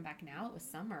trying to come back now? It was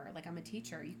summer. Like, I'm a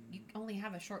teacher. You only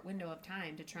have a short window of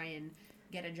time to try and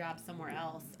get a job somewhere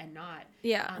else and not.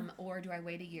 Yeah. Or do I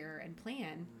wait a year and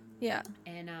plan? Yeah.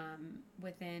 And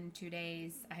within 2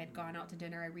 days, I had gone out to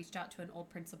dinner. I reached out to an old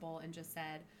principal and just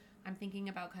said, I'm thinking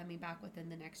about coming back within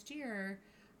the next year.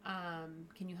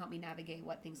 Can you help me navigate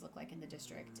what things look like in the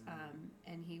district?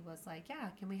 And he was like, yeah,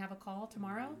 can we have a call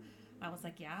tomorrow? I was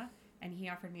like, yeah. And he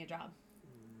offered me a job.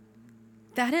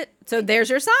 So there's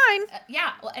your sign.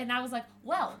 Yeah. And I was like,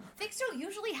 well, things don't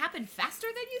usually happen faster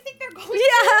than you think they're going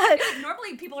Yeah. to.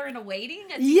 Normally people are in a waiting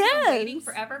and waiting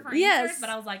forever for answers. But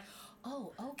I was like,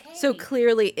 oh, okay. So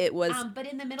clearly it was but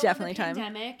in the middle definitely of the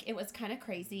pandemic, it was kind of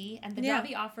crazy. And the job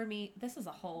he offered me, this is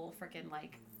a whole freaking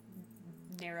like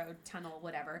narrow tunnel,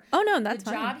 whatever. Oh, no, that's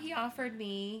fine. The job he offered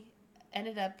me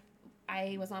ended up,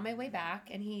 I was on my way back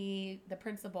and the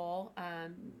principal,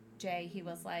 Jay, he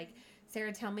was like,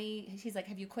 Sarah, tell me, he's like,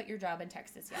 have you quit your job in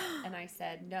Texas yet? And I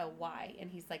said, no, why? And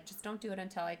he's like, just don't do it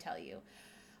until I tell you.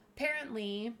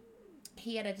 Apparently,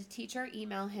 he had a teacher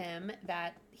email him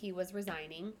that he was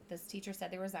resigning. This teacher said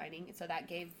they were resigning, so that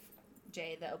gave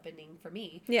Jay the opening for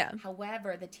me. Yeah.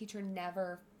 However, the teacher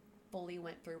never fully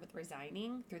went through with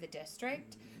resigning through the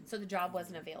district, so the job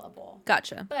wasn't available.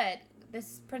 Gotcha. But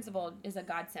this principal is a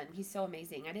godsend. He's so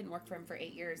amazing. I didn't work for him for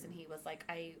 8 years, and he was like,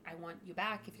 I want you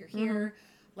back if you're here. Mm-hmm.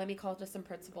 Let me call to some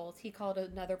principals. He called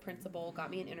another principal,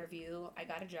 got me an interview. I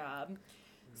got a job.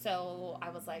 So I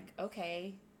was like,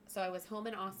 okay. So I was home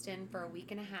in Austin for a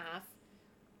week and a half.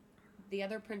 The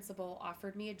other principal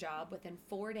offered me a job within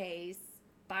 4 days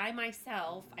by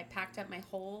myself. I packed up my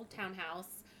whole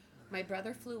townhouse. My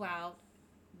brother flew out.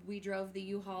 We drove the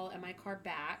U-Haul and my car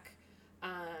back.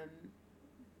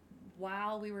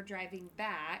 While we were driving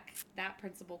back, that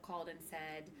principal called and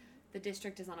said, the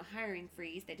district is on a hiring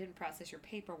freeze. They didn't process your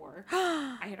paperwork.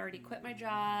 I had already quit my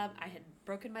job. I had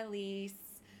broken my lease.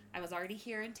 I was already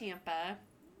here in Tampa.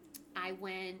 I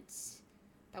went,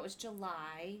 that was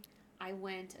July. I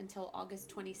went until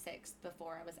August 26th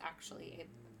before I was actually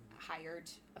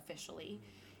hired officially.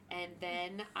 And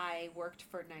then I worked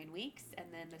for 9 weeks, and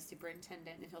then the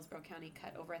superintendent in Hillsborough County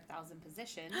cut over 1,000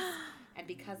 positions. And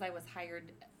because I was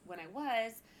hired when I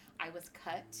was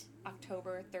cut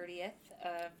October 30th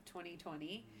of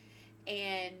 2020,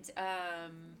 and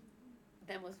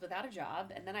then was without a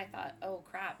job. And then I thought, oh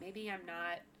crap, maybe I'm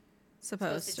not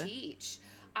supposed to teach.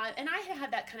 And I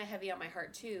had that kind of heavy on my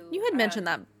heart too. You had mentioned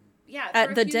that yeah,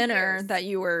 at the dinner that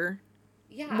you were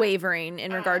wavering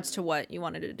in regards to what you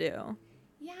wanted to do.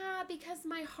 Yeah, because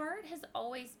my heart has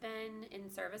always been in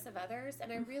service of others,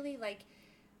 and I really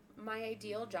my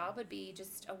ideal job would be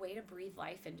just a way to breathe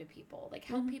life into people, like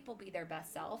help people be their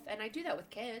best self. And I do that with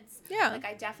kids. Yeah. Like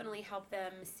I definitely help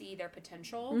them see their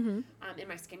potential. In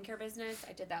my skincare business,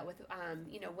 I did that with,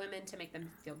 women to make them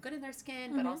feel good in their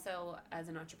skin, but also as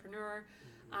an entrepreneur,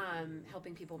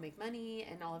 helping people make money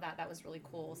and all of that. That was really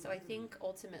cool. So I think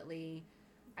ultimately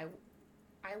I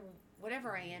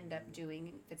whatever I end up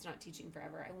doing, if it's not teaching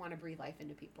forever, I want to breathe life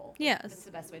into people. Yes. That's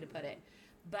the best way to put it.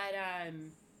 But,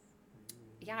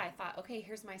 yeah, I thought, okay,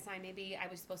 here's my sign. Maybe I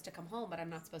was supposed to come home, but I'm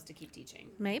not supposed to keep teaching.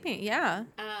 Maybe, yeah.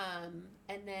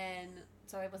 And then,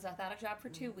 so I was without a job for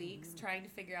 2 weeks, trying to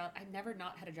figure out, I've never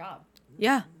not had a job.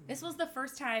 Yeah. This was the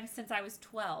first time since I was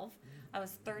 12. I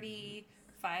was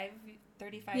 35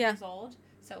 years old.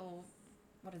 So,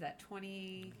 what is that,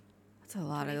 20... That's a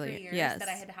lot of years that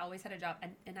I had always had a job.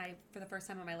 And I, for the first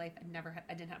time in my life,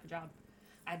 I didn't have a job.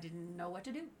 I didn't know what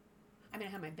to do. I mean,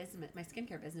 I had my business, my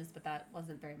skincare business, but that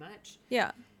wasn't very much.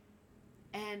 Yeah.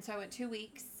 And so I went 2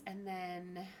 weeks, and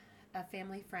then a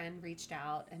family friend reached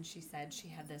out, and she said she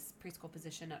had this preschool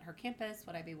position at her campus.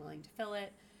 Would I be willing to fill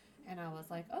it? And I was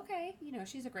like, okay,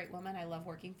 she's a great woman. I love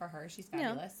working for her. She's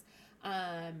fabulous.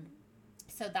 Yeah.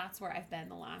 So that's where I've been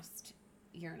the last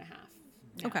year and a half.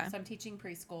 Now. Okay. So I'm teaching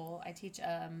preschool. I teach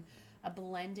a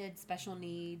blended special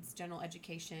needs general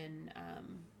education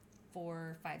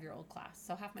 4-5-year-old class.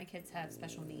 So half my kids have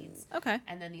special needs. Okay.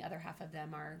 And then the other half of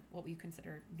them are what we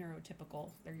consider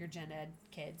neurotypical. They're your gen ed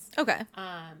kids. Okay.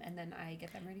 And then I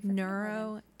get them ready for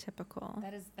neurotypical.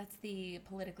 That's the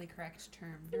politically correct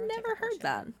term. Never heard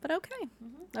that, but okay.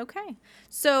 Okay.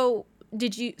 So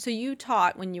you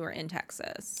taught when you were in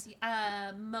Texas?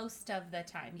 Most of the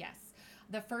time, yes.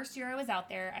 The first year I was out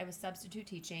there, I was substitute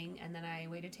teaching, and then I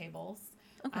waited tables.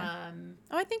 Okay.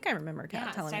 I think I remember telling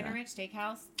me that. Steiner Ranch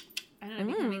Steakhouse. I ended up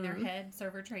becoming their head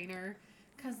server trainer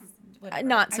because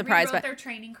not surprised by their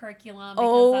training curriculum.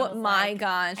 Oh my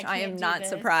gosh, I am not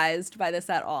surprised by this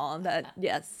at all. That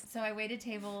yes. So I waited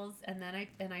tables and then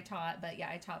I taught, but yeah,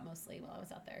 I taught mostly while I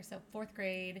was out there. So 4th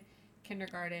grade,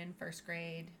 kindergarten, first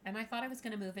grade, and I thought I was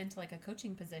going to move into like a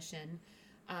coaching position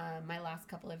my last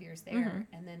couple of years there,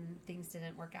 and then things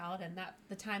didn't work out, and that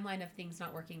the timeline of things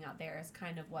not working out there is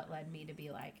kind of what led me to be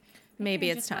like, maybe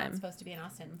I'm it's just time. not supposed to be in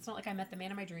Austin. It's not like I met the man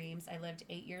of my dreams. I lived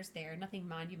 8 years there. Nothing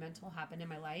monumental happened in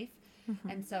my life,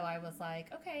 and so I was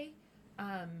like, okay,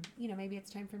 maybe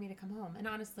it's time for me to come home. And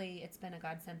honestly, it's been a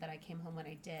godsend that I came home when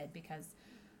I did, because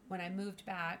when I moved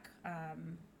back,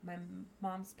 my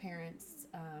mom's parents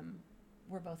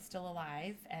were both still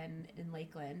alive and in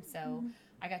Lakeland, so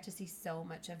I got to see so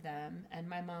much of them, and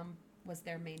my mom was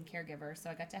their main caregiver, so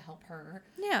I got to help her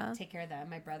take care of them.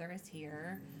 My brother is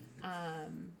here,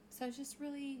 so it's just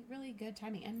really, really good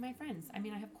timing. And my friends, I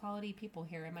mean, I have quality people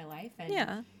here in my life,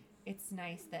 and it's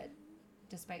nice that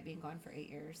despite being gone for 8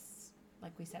 years,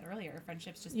 like we said earlier,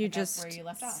 friendships just pick up where you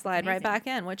left off. Slide right back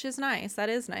in, which is nice. That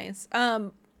is nice.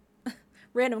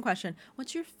 Random question.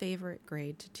 What's your favorite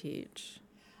grade to teach?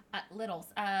 Littles.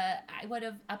 I would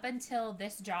have, up until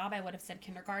this job, I would have said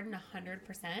kindergarten 100%.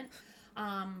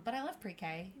 But I love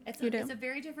pre-K. It's a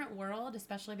very different world,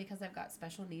 especially because I've got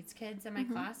special needs kids in my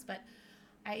class, but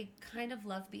I kind of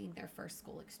love being their first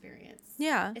school experience.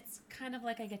 Yeah. It's kind of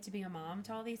like I get to be a mom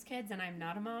to all these kids, and I'm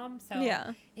not a mom, so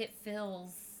it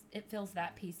fills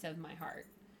that piece of my heart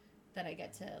that I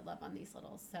get to love on these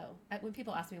littles. So when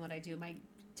people ask me what I do, my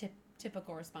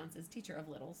typical response is teacher of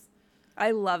littles.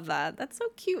 I love that. That's so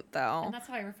cute, though. And that's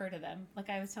how I refer to them. Like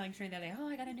I was telling Shereen the other day,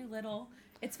 I got a new little.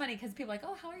 It's funny because people are like,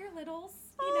 how are your littles?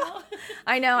 You know?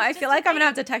 I know. I feel like I'm going to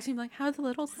have to text you and be like, how are the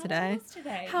littles today?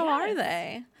 How yes. are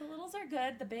they? The littles are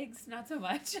good. The bigs, not so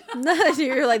much.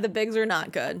 You're like, the bigs are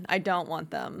not good. I don't want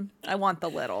them. I want the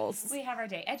littles. We have our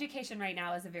day. Education right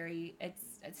now is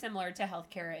it's similar to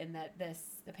healthcare in that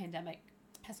the pandemic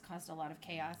has caused a lot of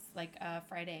chaos. Like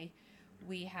Friday,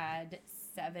 we had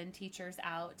 7 teachers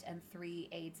out and 3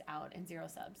 aides out and 0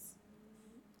 subs.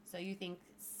 So you think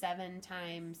 7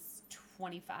 times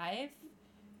 25?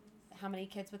 How many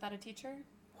kids without a teacher?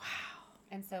 Wow.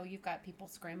 And so you've got people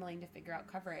scrambling to figure out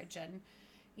coverage, and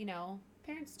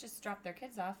parents just drop their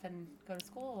kids off and go to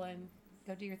school and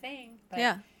go do your thing. But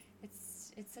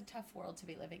it's a tough world to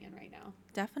be living in right now.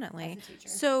 Definitely. As a teacher.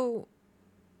 So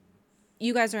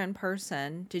you guys are in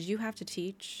person. Did you have to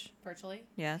teach virtually?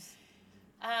 Yes.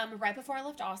 Right before I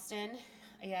left Austin,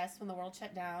 yes, when the world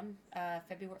shut down,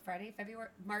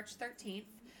 March 13th,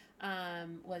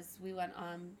 we went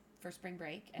on for spring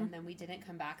break, and then we didn't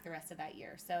come back the rest of that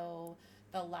year. So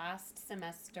the last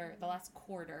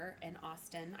quarter in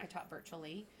Austin, I taught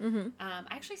virtually. I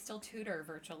actually still tutor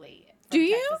virtually. Do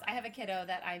you? Texas. I have a kiddo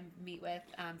that I meet with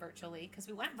virtually because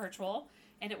we went virtual.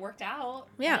 And it worked out.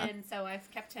 Yeah. And so I've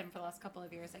kept him for the last couple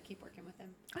of years. I keep working with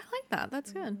him. I like that.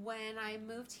 That's good. When I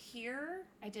moved here,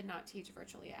 I did not teach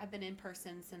virtually. I've been in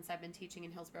person since I've been teaching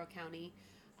in Hillsborough County.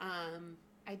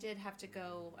 I did have to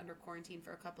go under quarantine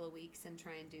for a couple of weeks and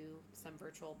try and do some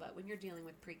virtual. But when you're dealing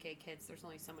with pre-K kids, there's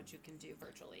only so much you can do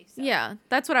virtually. So. Yeah.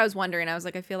 That's what I was wondering. I was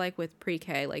like, I feel like with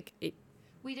pre-K,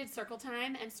 we did circle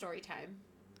time and story time.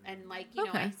 And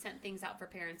I sent things out for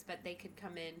parents, but they could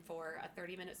come in for a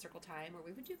 30-minute circle time where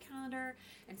we would do calendar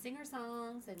and sing our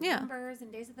songs and numbers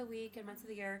and days of the week and months of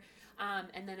the year.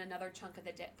 And then another chunk of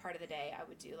the part of the day, I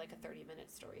would do like a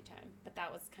 30-minute story time. But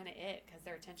that was kind of it because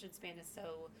their attention span is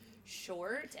so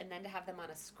short. And then to have them on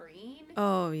a screen.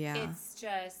 Oh, yeah. It's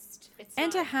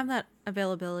and to have that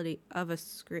availability of a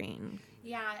screen.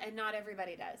 Yeah, and not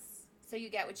everybody does. So you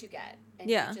get what you get. And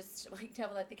you just tell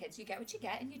the kids, you get what you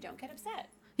get and you don't get upset.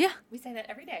 Yeah. We say that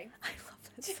every day. I love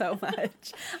that so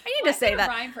much. I need to say that.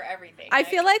 Rhyme for everything. I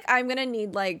feel like I'm going to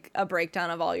need a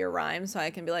breakdown of all your rhymes so I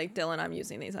can be like, Dylan, I'm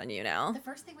using these on you now. The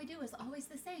first thing we do is always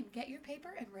the same. Get your paper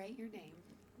and write your name.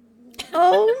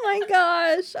 Oh my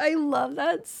gosh. I love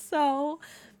that so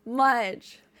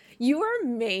much. You are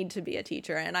made to be a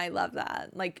teacher, and I love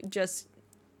that. Just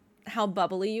how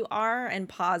bubbly you are and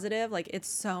positive. It's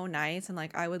so nice. And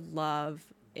I would love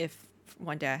if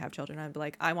one day I have children, I'd be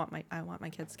like, I want my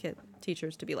kids'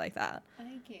 teachers to be like that.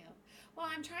 Thank you. Well,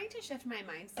 I'm trying to shift my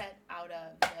mindset out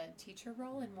of the teacher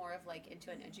role and more of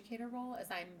into an educator role as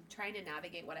I'm trying to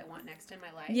navigate what I want next in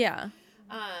my life. Yeah.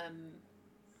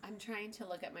 I'm trying to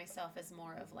look at myself as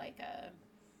more of a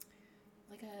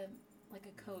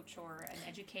coach or an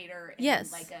educator in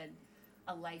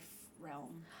a life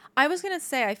realm. I was gonna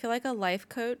say, I feel like a life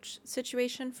coach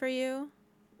situation for you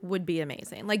would be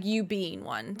amazing. You being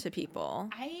one to people.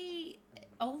 I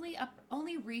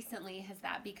only recently has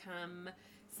that become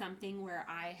something where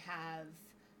I have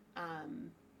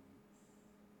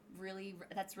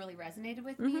that's really resonated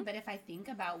with me. But if I think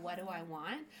about what do I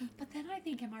want, but then I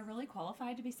think, am I really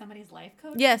qualified to be somebody's life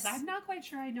coach? Yes. 'Cause I'm not quite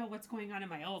sure I know what's going on in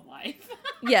my own life.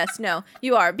 Yes, no,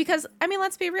 you are. Because, I mean,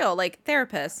 let's be real. Like,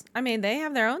 therapists, I mean, they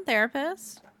have their own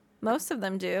therapist. Most of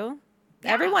them do.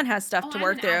 Yeah. Everyone has stuff to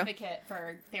work I'm through. an advocate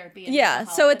for therapy and Yeah, mental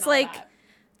health so it's and all like, that.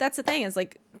 that's the thing is,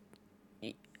 like,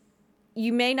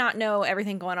 you may not know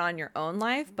everything going on in your own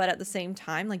life, but at the same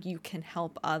time, like, you can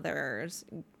help others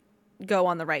go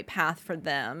on the right path for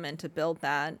them and to build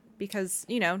that because,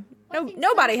 you know,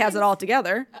 nobody has it all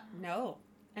together. No.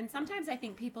 And sometimes I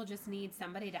think people just need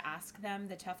somebody to ask them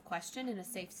the tough question in a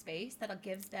safe space that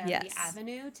gives them the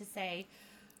avenue to say,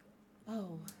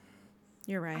 oh,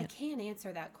 you're right. I can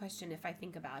answer that question if I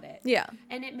think about it. Yeah.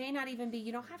 And it may not even be,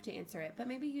 you don't have to answer it, but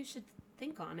maybe you should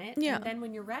think on it. Yeah. And then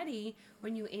when you're ready,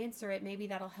 when you answer it, maybe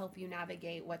that'll help you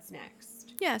navigate what's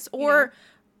next. Yes. Or,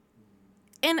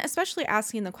 and especially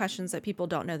asking the questions that people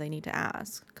don't know they need to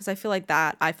ask. Because I feel like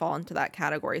that I fall into that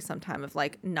category sometime of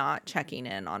like not checking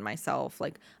in on myself,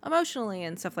 like emotionally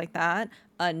and stuff like that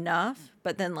enough.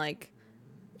 But then like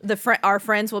our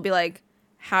friends will be like,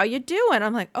 how you doing?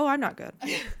 I'm like, oh, I'm not good.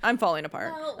 I'm falling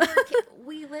apart. Well,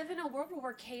 we live in a world where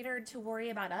we're catered to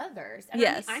worry about others. And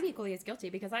yes. I'm equally as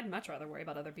guilty because I'd much rather worry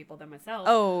about other people than myself.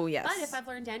 Oh, yes. But if I've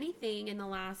learned anything in the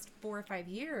last 4 or 5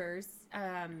 years,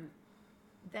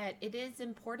 that it is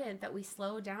important that we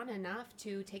slow down enough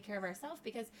to take care of ourselves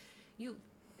because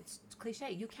it's cliche,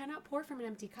 you cannot pour from an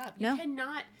empty cup. You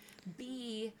cannot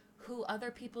be who other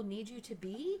people need you to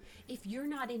be if you're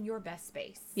not in your best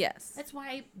space. Yes. That's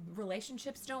why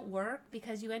relationships don't work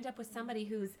because you end up with somebody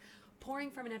who's pouring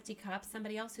from an empty cup,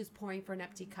 somebody else who's pouring from an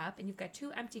empty cup, and you've got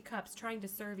 2 empty cups trying to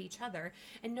serve each other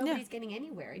and nobody's getting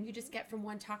anywhere. And you just get from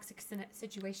one toxic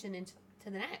situation into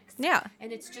the next. Yeah.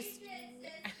 And it's just...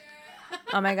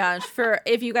 Oh my gosh.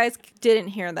 If you guys didn't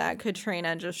hear that,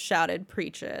 Katrina just shouted,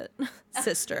 preach it,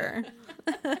 sister.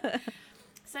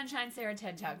 Sunshine Sarah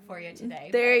TED Talk for you today.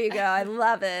 There you go. I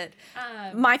love it.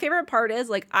 My favorite part is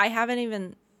like I haven't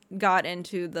even got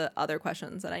into the other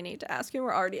questions that I need to ask you.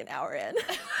 We're already an hour in.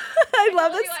 I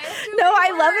love this.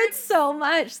 I love it so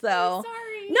much though.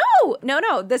 I'm sorry.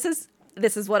 No.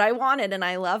 This is what I wanted and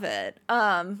I love it.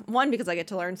 One, because I get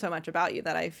to learn so much about you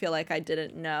that I feel like I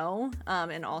didn't know.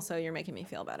 And also you're making me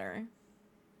feel better.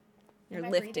 You're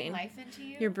lifting. Breathing life into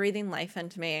you? You're breathing life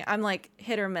into me. I'm like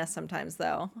hit or miss sometimes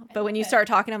though. But when you start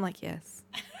talking, I'm like, yes,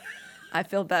 I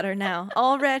feel better now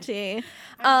already.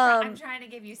 I'm trying to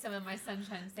give you some of my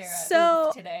Sunshine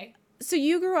Sarah today. So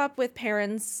you grew up with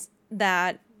parents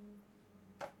that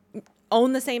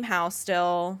own the same house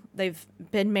still. They've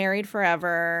been married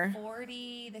forever.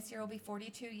 This year will be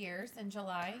 42 years in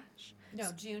July.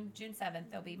 No, June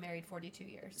 7th. They'll be married 42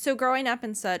 years. So growing up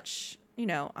in such,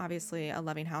 obviously a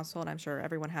loving household, I'm sure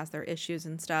everyone has their issues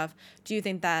and stuff. Do you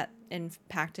think that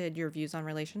impacted your views on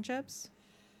relationships?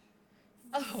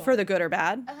 Oh. For the good or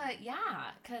bad? Yeah,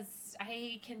 because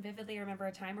I can vividly remember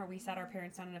a time where we sat our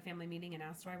parents down in a family meeting and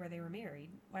asked why were they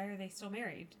married? Why are they still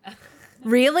married?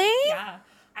 Really? Yeah.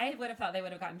 I would have thought they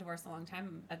would have gotten divorced a long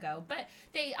time ago, but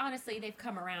they've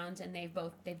come around and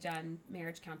they've done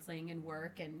marriage counseling and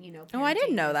work and Oh, I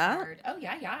didn't know that. Hard. Oh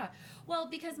yeah. Well,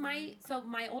 because my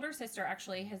older sister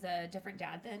actually has a different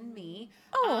dad than me.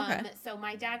 Oh, okay. So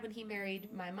my dad, when he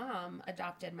married my mom,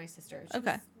 adopted my sister. She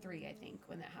okay. was 3, I think,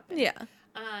 when that happened. Yeah.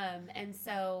 And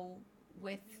so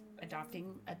with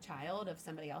adopting a child of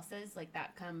somebody else's, like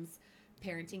that comes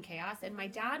parenting chaos. And my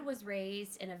dad was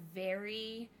raised in a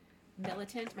very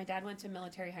militant. My dad went to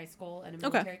military high school and a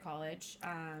military college.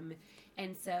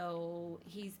 And so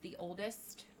he's the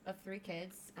oldest of 3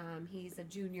 kids. He's a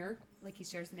junior, like he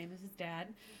shares the name as his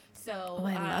dad. So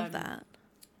I love that.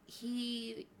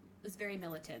 He was very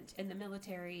militant in the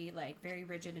military, like very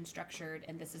rigid and structured,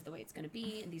 and this is the way it's going to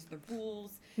be, and these are the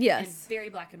rules. Yes. And very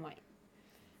black and white.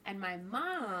 And my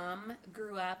mom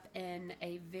grew up in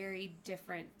a very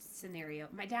different scenario.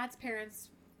 My dad's parents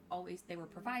they were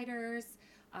providers.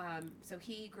 So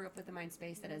he grew up with the mind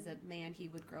space that as a man, he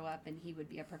would grow up and he would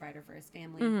be a provider for his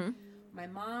family. Mm-hmm. My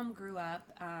mom grew up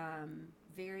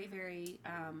very, very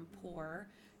poor.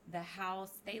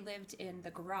 They lived in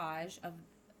the garage of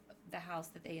the house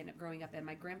that they ended up growing up in.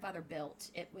 My grandfather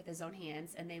built it with his own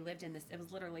hands, and they lived in this. It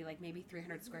was literally like maybe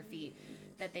 300 square feet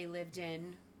that they lived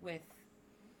in with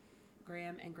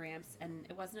Graham and Gramps. And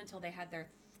it wasn't until they had their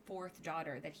 4th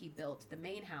daughter that he built the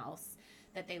main house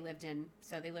that they lived in.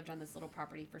 So they lived on this little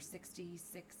property for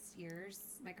 66 years.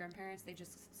 My grandparents, they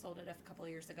just sold it a couple of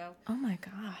years ago. Oh my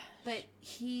God. But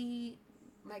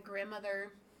my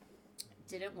grandmother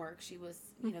didn't work. She was,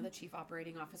 the chief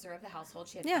operating officer of the household.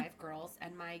 She had 5 girls.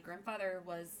 And my grandfather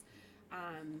was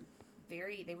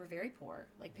they were very poor,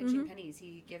 like pinching pennies.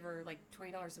 He'd give her like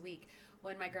 $20 a week.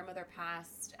 When my grandmother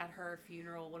passed, at her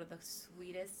funeral, one of the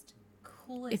sweetest,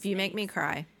 coolest If you make me things,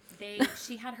 cry. they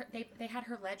had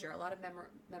her ledger, a lot of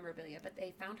memorabilia, but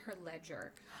they found her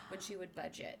ledger when she would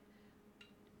budget.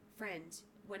 Friend,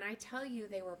 when I tell you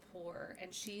they were poor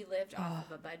and she lived off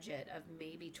of a budget of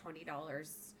maybe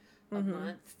 $20 a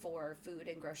month for food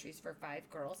and groceries for 5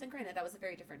 girls, and granted that was a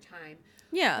very different time.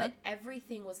 Yeah. But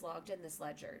everything was logged in this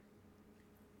ledger.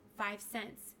 5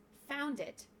 cents, found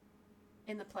it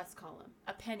in the plus column.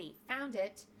 A penny, found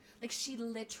it. Like, she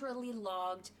literally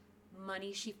logged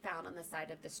money she found on the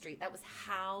side of the street. That was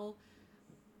how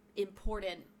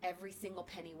important every single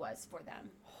penny was for them.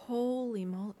 Holy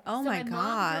moly. Oh, so my mom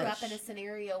gosh. grew up in a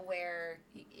scenario where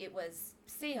it was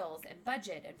sales and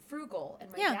budget and frugal,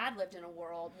 and my dad lived in a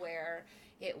world where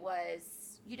it was,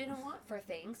 you didn't want for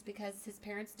things because his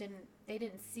parents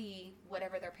didn't see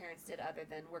whatever their parents did other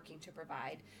than working to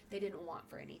provide. They didn't want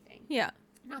for anything. Yeah.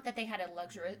 Not that they had a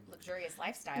luxurious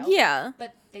lifestyle. Yeah.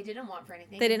 But they didn't want for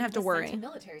anything. They didn't have to He was worry. sent to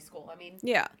military school. I mean,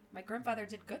 Yeah. my grandfather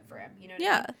did good for him. You know what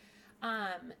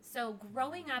I mean? So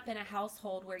growing up in a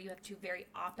household where you have two very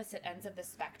opposite ends of the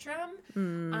spectrum,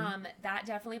 that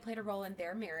definitely played a role in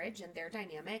their marriage and their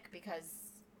dynamic, because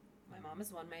my mom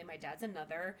is one way, my dad's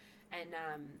another, and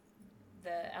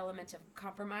the element of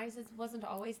compromise wasn't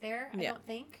always there, I don't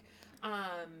think.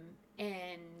 And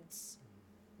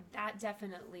that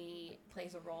definitely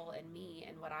plays a role in me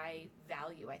and what I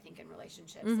value, I think, in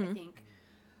relationships. I think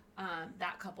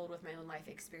that coupled with my own life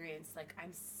experience, like,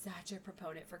 I'm such a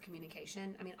proponent for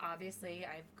communication. I mean, obviously,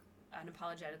 I'm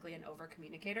unapologetically an over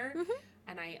communicator,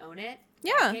 and I own it.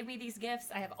 Yeah. God gave me these gifts.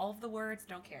 I have all of the words.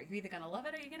 Don't care. You're either going to love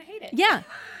it or you're going to hate it. Yeah.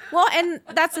 Well, and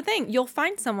that's the thing. You'll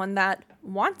find someone that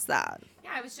wants that.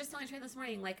 Yeah, I was just telling Trey this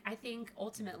morning, like, I think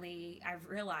ultimately I've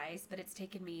realized, but it's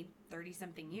taken me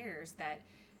 30-something years, that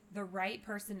the right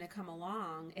person to come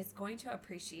along is going to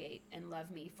appreciate and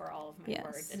love me for all of my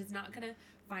words, and is not going to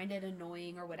find it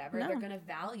annoying or whatever. No. They're going to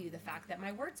value the fact that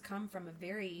my words come from a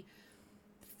very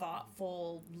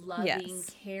thoughtful, loving,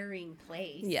 caring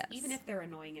place, even if they're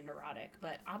annoying and neurotic.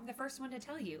 But I'm the first one to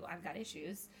tell you I've got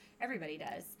issues. Everybody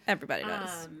does. Everybody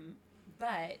does.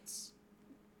 But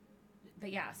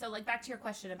yeah, so, like, back to your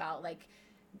question about, like,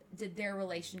 did their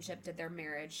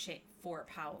marriage shape for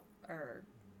how, or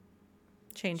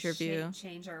change your view,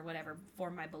 change or whatever,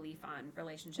 form my belief on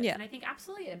relationships. And I think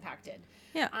absolutely it impacted.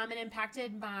 It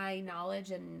impacted my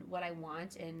knowledge and what I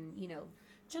want, and, you know,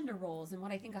 gender roles and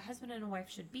what I think a husband and a wife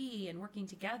should be, and working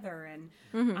together.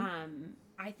 And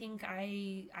I think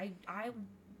I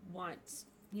want,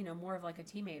 you know, more of like a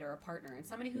teammate or a partner, and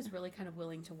somebody who's really kind of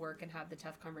willing to work and have the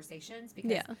tough conversations,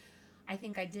 because I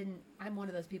think I'm one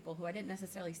of those people who I didn't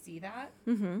necessarily see that.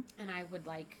 And I would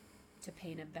like to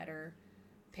paint a better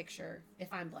picture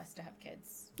if I'm blessed to have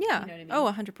kids. Yeah. You know what I mean?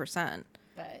 Oh, 100%.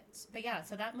 But yeah,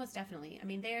 so that most definitely. I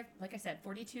mean, they're, like I said,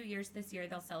 42 years this year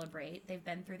they'll celebrate. They've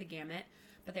been through the gamut,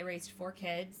 but they raised 4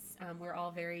 kids. We're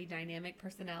all very dynamic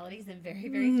personalities and very,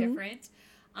 very different.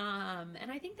 And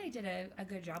I think they did a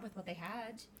good job with what they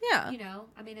had. Yeah. You know,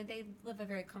 I mean, and they live a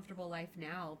very comfortable life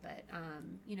now, but,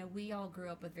 you know, we all grew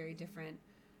up with very different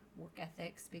work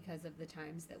ethics because of the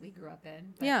times that we grew up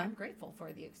in. But I'm grateful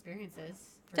for the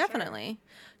experiences. Definitely.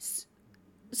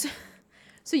 Sure.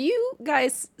 So you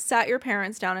guys sat your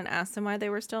parents down and asked them why they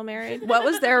were still married? What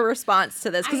was their response to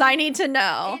this? Because I need to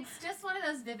know. It's just one of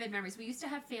those vivid memories. We used to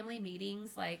have family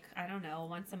meetings, like, I don't know,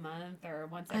 once a month or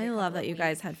once every couple love that of you weeks,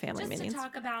 guys had family meetings. Just to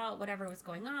talk about whatever was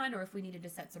going on, or if we needed to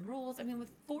set some rules. I mean,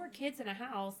 with 4 kids in a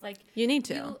house, like, you need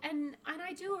to. And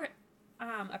I do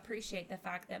appreciate the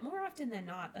fact that more often than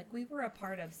not, like, we were a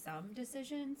part of some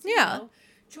decisions. You know,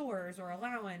 chores or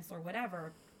allowance or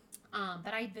whatever.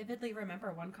 But I vividly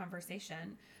remember one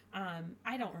conversation.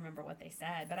 I don't remember what they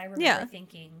said, but I remember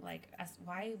thinking, like,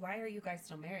 why are you guys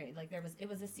still married? Like, it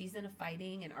was a season of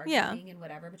fighting and arguing and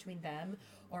whatever between them,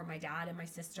 or my dad and my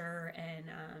sister, and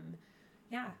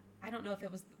I don't know if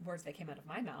it was words that came out of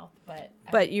my mouth,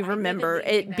 but you remember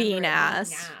it being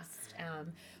asked.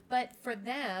 But for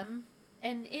them,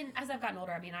 and as I've gotten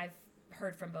older, I mean, I've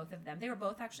heard from both of them. They were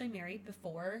both actually married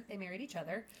before they married each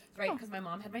other, right? Because my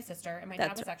mom had my sister, and my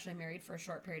dad was actually married for a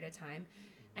short period of time.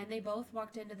 And they both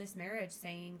walked into this marriage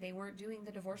saying they weren't doing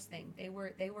the divorce thing. They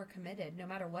were committed no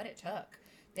matter what it took.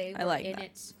 They were in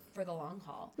it for the long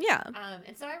haul. Yeah.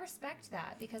 And so I respect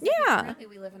that, because currently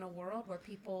we live in a world where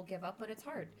people give up when it's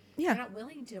hard. Yeah. They're not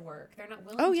willing to work. They're not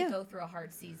willing to go through a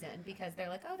hard season because they're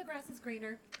like, oh, the grass is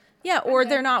greener. Yeah, or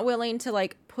they're not willing to,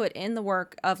 like, put in the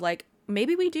work of, like,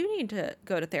 maybe we do need to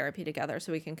go to therapy together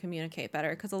so we can communicate better.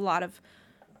 Because a lot of,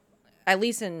 at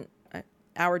least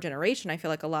our generation, I feel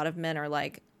like a lot of men are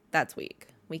like, that's weak.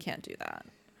 We can't do that.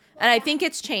 And I think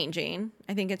it's changing.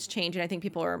 I think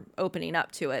people are opening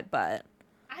up to it, but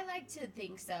I like to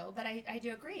think so, but I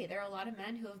do agree. There are a lot of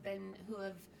men who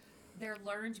have their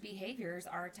learned behaviors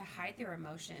are to hide their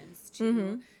emotions,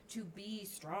 to be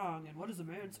strong, and what is a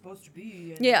man supposed to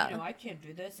be? And, I can't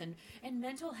do this. And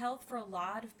mental health for a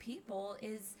lot of people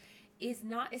is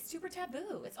super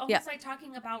taboo. It's almost like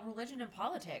talking about religion and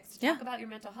politics to talk about your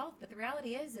mental health. But the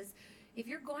reality is if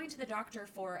you're going to the doctor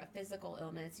for a physical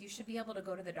illness, you should be able to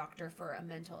go to the doctor for a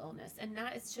mental illness. And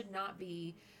it should not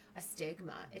be a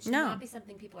stigma. It should not be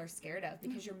something people are scared of,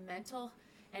 because your mental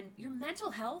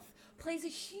health plays a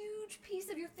huge piece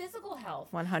of your physical health.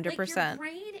 100%. Like your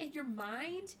brain and your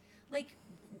mind, like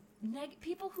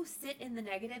people who sit in the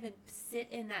negative and sit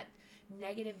in that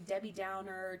negative Debbie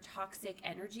Downer toxic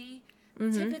energy,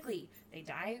 typically they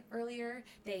die earlier,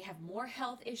 they have more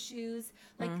health issues,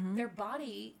 like their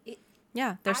body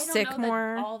they're sick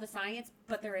more. I don't know all the science,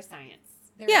 but there is science.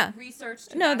 There's research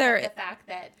to back up the fact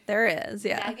that there is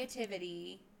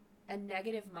negativity, a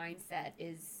negative mindset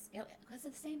is, because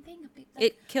it's the same thing. Like,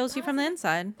 it kills you from the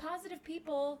inside. Positive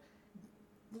people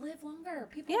live longer.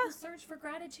 People who search for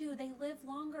gratitude, they live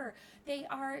longer. They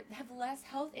have less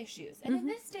health issues. And in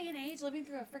this day and age, living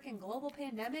through a freaking global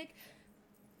pandemic,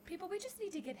 people, we just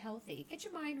need to get healthy. Get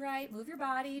your mind right, move your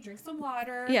body, drink some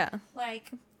water. Yeah. Like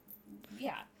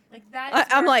that is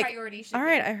I'm like, priority should all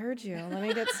right, I heard you. Let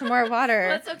me get some more water.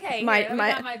 That's okay.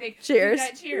 My big cheers.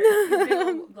 Cheers. Big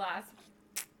old glass.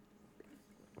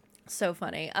 So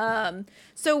funny.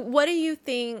 So what do you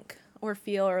think or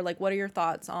feel, or like, what are your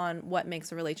thoughts on what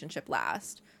makes a relationship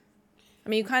last? I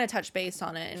mean, you kind of touched base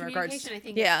on it in regards to, I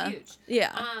think is huge.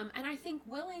 Yeah. And I think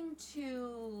willing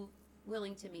to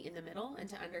meet in the middle and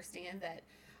to understand that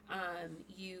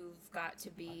you've got to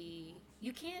be,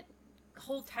 you can't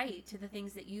hold tight to the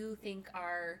things that you think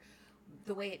are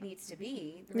the way it needs to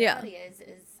be. The reality is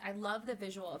I love the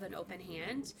visual of an open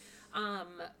hand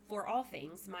for all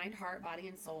things, mind, heart, body,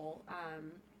 and soul.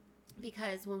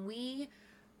 Because when we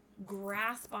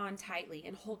grasp on tightly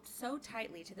and hold so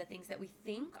tightly to the things that we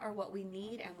think are what we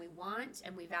need and we want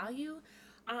and we value,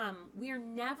 we are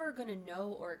never going to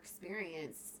know or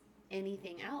experience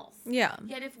anything else. Yeah.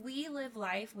 Yet if we live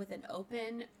life with an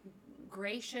open,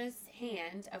 gracious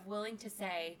hand of willing to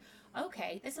say,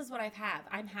 okay, this is what I have.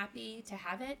 I'm happy to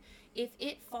have it. If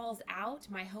it falls out,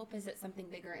 my hope is that something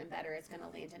bigger and better is going to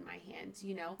land in my hand,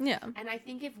 Yeah. And I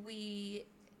think if we,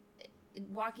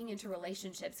 walking into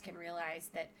relationships, can realize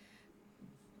that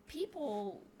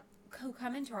people who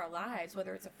come into our lives,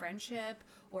 whether it's a friendship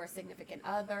or a significant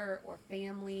other or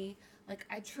family, like,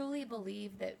 I truly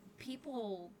believe that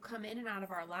people come in and out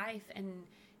of our life and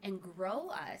grow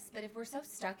us. But if we're so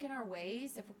stuck in our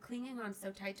ways, if we're clinging on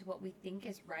so tight to what we think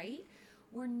is right,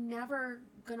 we're never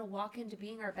going to walk into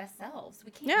being our best selves.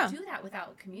 We can't do that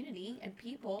without community and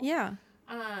people. Yeah.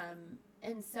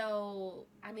 And so,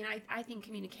 I mean, I think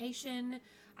communication,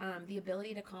 the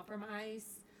ability to compromise,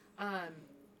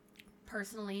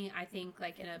 personally, I think,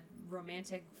 like, in a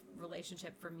romantic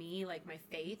relationship for me, like, my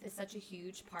faith is such a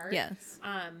huge part. Yes.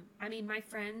 I mean, my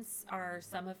friends are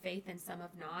some of faith and some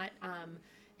of not.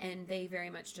 And they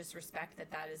very much just respect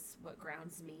that is what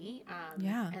grounds me.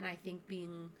 And I think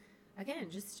being, again,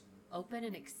 just open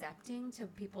and accepting to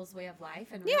people's way of life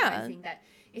and realizing that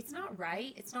it's not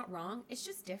right, it's not wrong, it's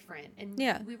just different. And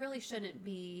we really shouldn't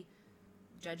be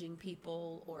judging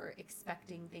people or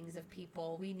expecting things of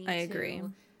people. We need to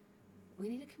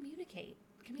communicate.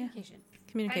 Communication.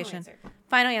 Communication.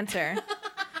 Final answer.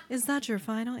 Is that your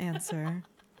final answer?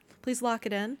 Please lock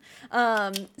it in.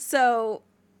 So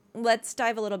let's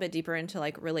dive a little bit deeper into,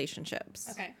 like, relationships.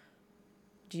 Okay.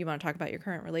 Do you want to talk about your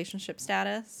current relationship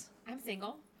status? I'm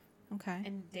single. Okay.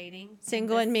 And dating.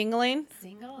 Single and mingling?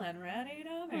 Single and ready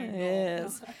to mingle.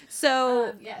 Yes.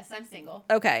 So. Yes, I'm single.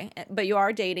 Okay. But you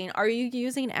are dating. Are you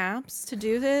using apps to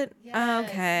do that? Yes.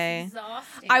 Okay. It's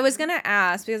exhausting. I was going to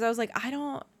ask because I was like,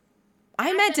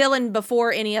 I met Dylan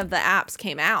before any of the apps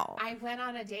came out. I went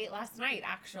on a date last night,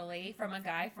 actually, from a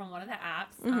guy from one of the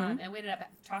apps. Mm-hmm. And we ended up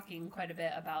talking quite a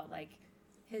bit about, like,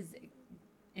 his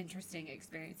interesting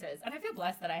experiences. And I feel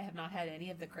blessed that I have not had any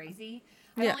of the crazy.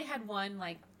 I only had one,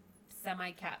 like,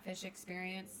 semi-catfish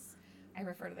experience. I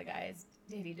refer to the guy as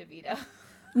Danny DeVito.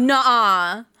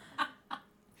 Nuh-uh.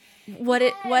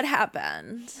 What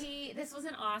happened? This was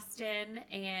in Austin,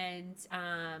 and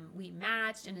we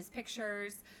matched in his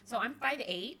pictures. So I'm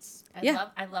 5'8".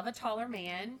 I love a taller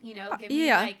man. Give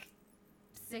me like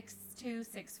 6'2",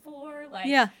 6'4".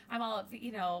 Like, I'm all up.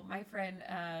 My friend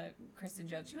Kristen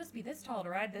jokes, "You must be this tall to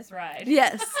ride this ride."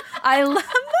 Yes, I love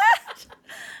that.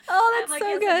 Oh, that's I'm so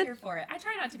yes, good. I'm here for it. I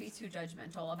try not to be too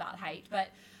judgmental about height, but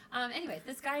anyway,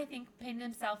 this guy I think painted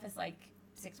himself as like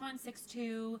 6'1",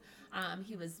 6'2".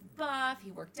 He was buff.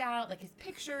 He worked out. Like his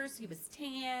pictures, he was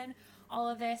tan. All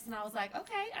of this, and I was like,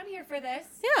 okay, I'm here for this.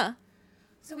 Yeah.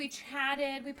 So we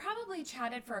chatted. We probably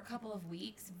chatted for a couple of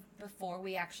weeks before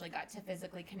we actually got to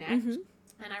physically connect. Mm-hmm.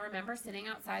 And I remember sitting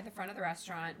outside the front of the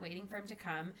restaurant waiting for him to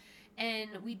come, and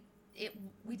we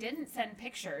didn't send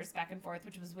pictures back and forth,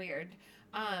 which was weird,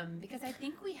 because I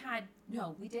think we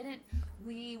didn't.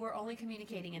 We were only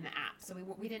communicating in the app, so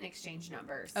we didn't exchange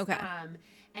numbers. Okay.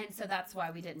 And so that's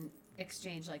why we didn't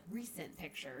exchange like recent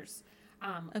pictures.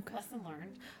 Okay. Lesson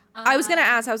learned. I was gonna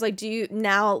ask. I was like, do you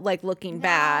now, like looking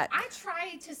back? I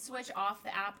tried to switch off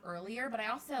the app earlier, but I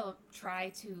also try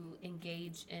to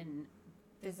engage in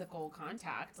physical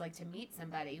contact, like to meet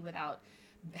somebody without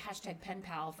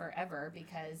 #penpal forever,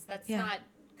 because that's not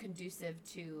conducive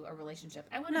to a relationship.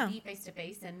 I want to be face to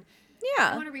face, and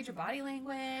I want to read your body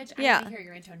language. I want to hear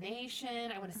your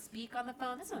intonation. I want to speak on the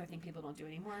phone. That's another thing people don't do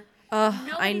anymore.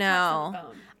 I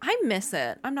know. I miss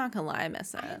it. I'm not gonna lie, I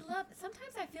miss it.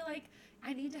 Sometimes I feel like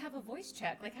I need to have a voice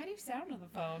check. Like, how do you sound on the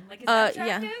phone? Like, is that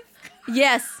attractive? Yeah.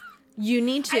 Yes. You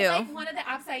need to. Like one of the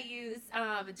apps I use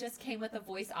just came with a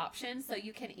voice option, so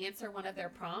you can answer one of their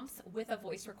prompts with a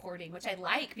voice recording, which I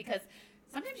like because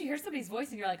sometimes you hear somebody's voice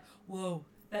and you're like, whoa,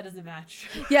 that doesn't match.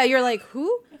 Yeah, you're like,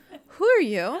 who? Who are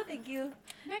you? No, thank you.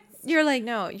 Next. You're like,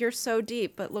 no, you're so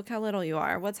deep, but look how little you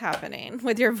are. What's happening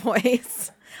with your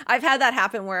voice? I've had that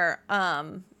happen where,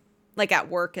 like at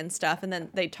work and stuff, and then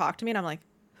they talk to me and I'm like,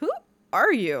 who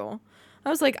are you? I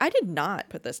was like, I did not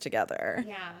put this together.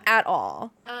 Yeah. At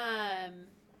all.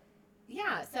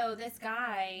 Yeah, so this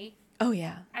guy. Oh,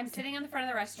 yeah. I'm sitting in the front of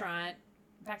the restaurant.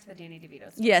 Back to the Danny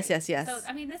DeVito story. Yes. So,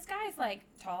 I mean, this guy's like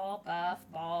tall, buff,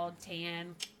 bald,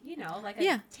 tan, like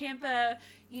a Tampa,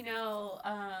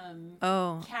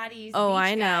 caddies beach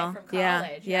I know. guy from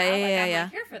college. Yeah. I'm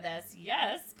like, here for this.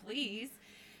 Yes, please.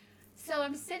 So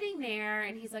I'm sitting there,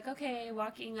 and he's like, okay,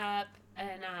 walking up,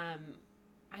 and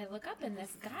I look up, and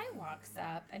this guy walks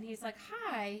up, and he's like,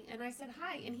 hi. And I said,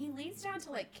 hi. And he leans down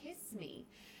to, like, kiss me.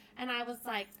 And I was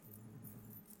like,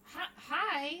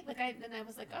 hi. And I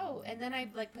was like, oh. And then I,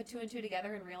 like, put two and two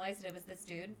together and realized that it was this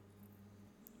dude.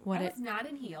 I was not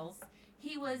in heels.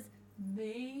 He was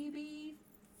maybe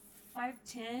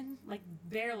 5'10", like,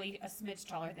 barely a smidge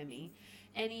taller than me.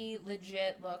 And he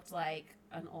legit looked like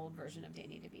an old version of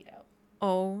Danny DeVito.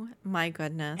 Oh, my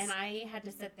goodness. And I had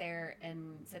to sit there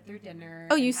and sit through dinner.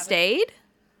 Oh, you stayed?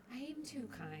 I am too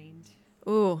kind.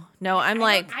 Ooh, no, I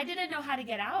didn't know how to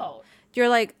get out. You're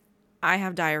like, I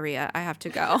have diarrhea. I have to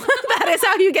go. That is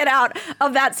how you get out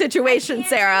of that situation,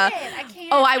 Sarah. I can't.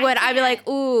 Oh, I would. I'd be like,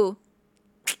 ooh,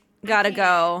 gotta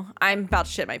go. I'm about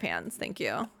to shit my pants. Thank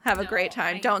you. Have a great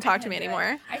time. Don't talk to me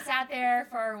anymore. I sat there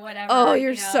for whatever. Oh,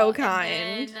 you're so kind.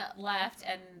 And then left,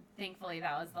 and thankfully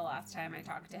that was the last time I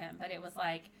talked to him. But it was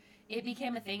like, it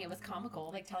became a thing. It was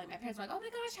comical. Like telling my parents, like, oh my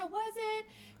gosh, how was it?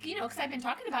 Because I've been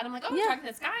talking about it. I'm like, oh, we're talking to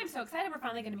this guy. I'm so excited. We're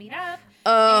finally going to meet up.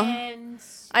 And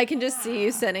I can just see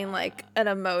you sending like an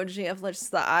emoji of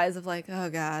just the eyes of like, oh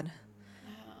God.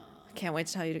 I can't wait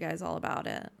to tell you guys all about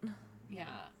it. Yeah.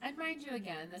 And mind you,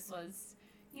 again, this was,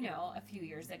 a few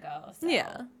years ago. So,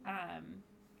 yeah.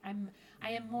 I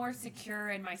am more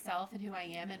secure in myself and who I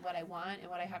am and what I want and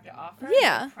what I have to offer.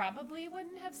 Yeah. I probably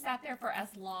wouldn't have sat there for as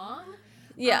long.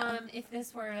 Yeah. If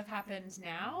this were to have happened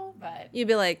now, but you'd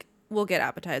be like, we'll get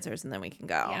appetizers and then we can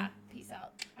go. Yeah. Peace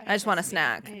out. I just want a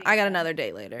snack. I got another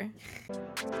date later.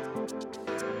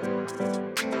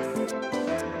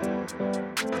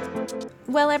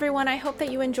 Well, everyone, I hope that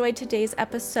you enjoyed today's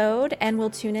episode and will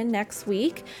tune in next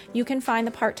week. You can find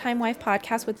the Part-Time Wife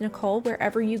podcast with Nicole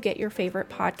wherever you get your favorite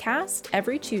podcast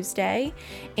every Tuesday.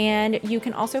 And you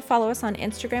can also follow us on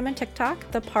Instagram and TikTok,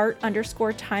 the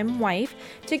Part_Time Wife,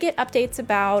 to get updates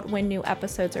about when new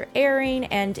episodes are airing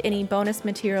and any bonus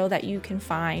material that you can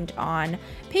find on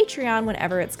Patreon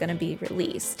whenever it's going to be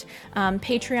released.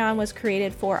 Patreon was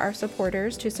created for our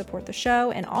supporters to support the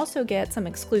show and also get some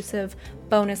exclusive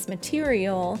bonus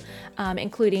material,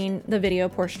 including the video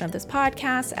portion of this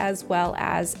podcast, as well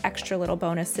as extra little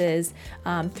bonuses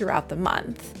throughout the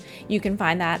month. You can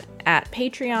find that at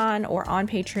Patreon or on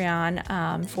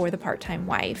Patreon for the Part-Time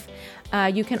Wife.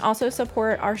 You can also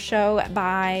support our show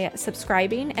by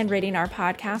subscribing and rating our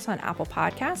podcast on Apple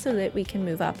Podcasts so that we can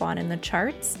move up on in the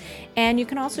charts. And you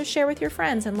can also share with your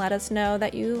friends and let us know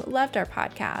that you loved our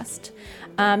podcast.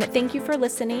 Thank you for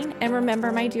listening. And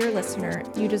remember, my dear listener,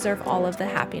 you deserve all of the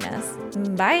happiness.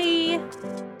 Bye.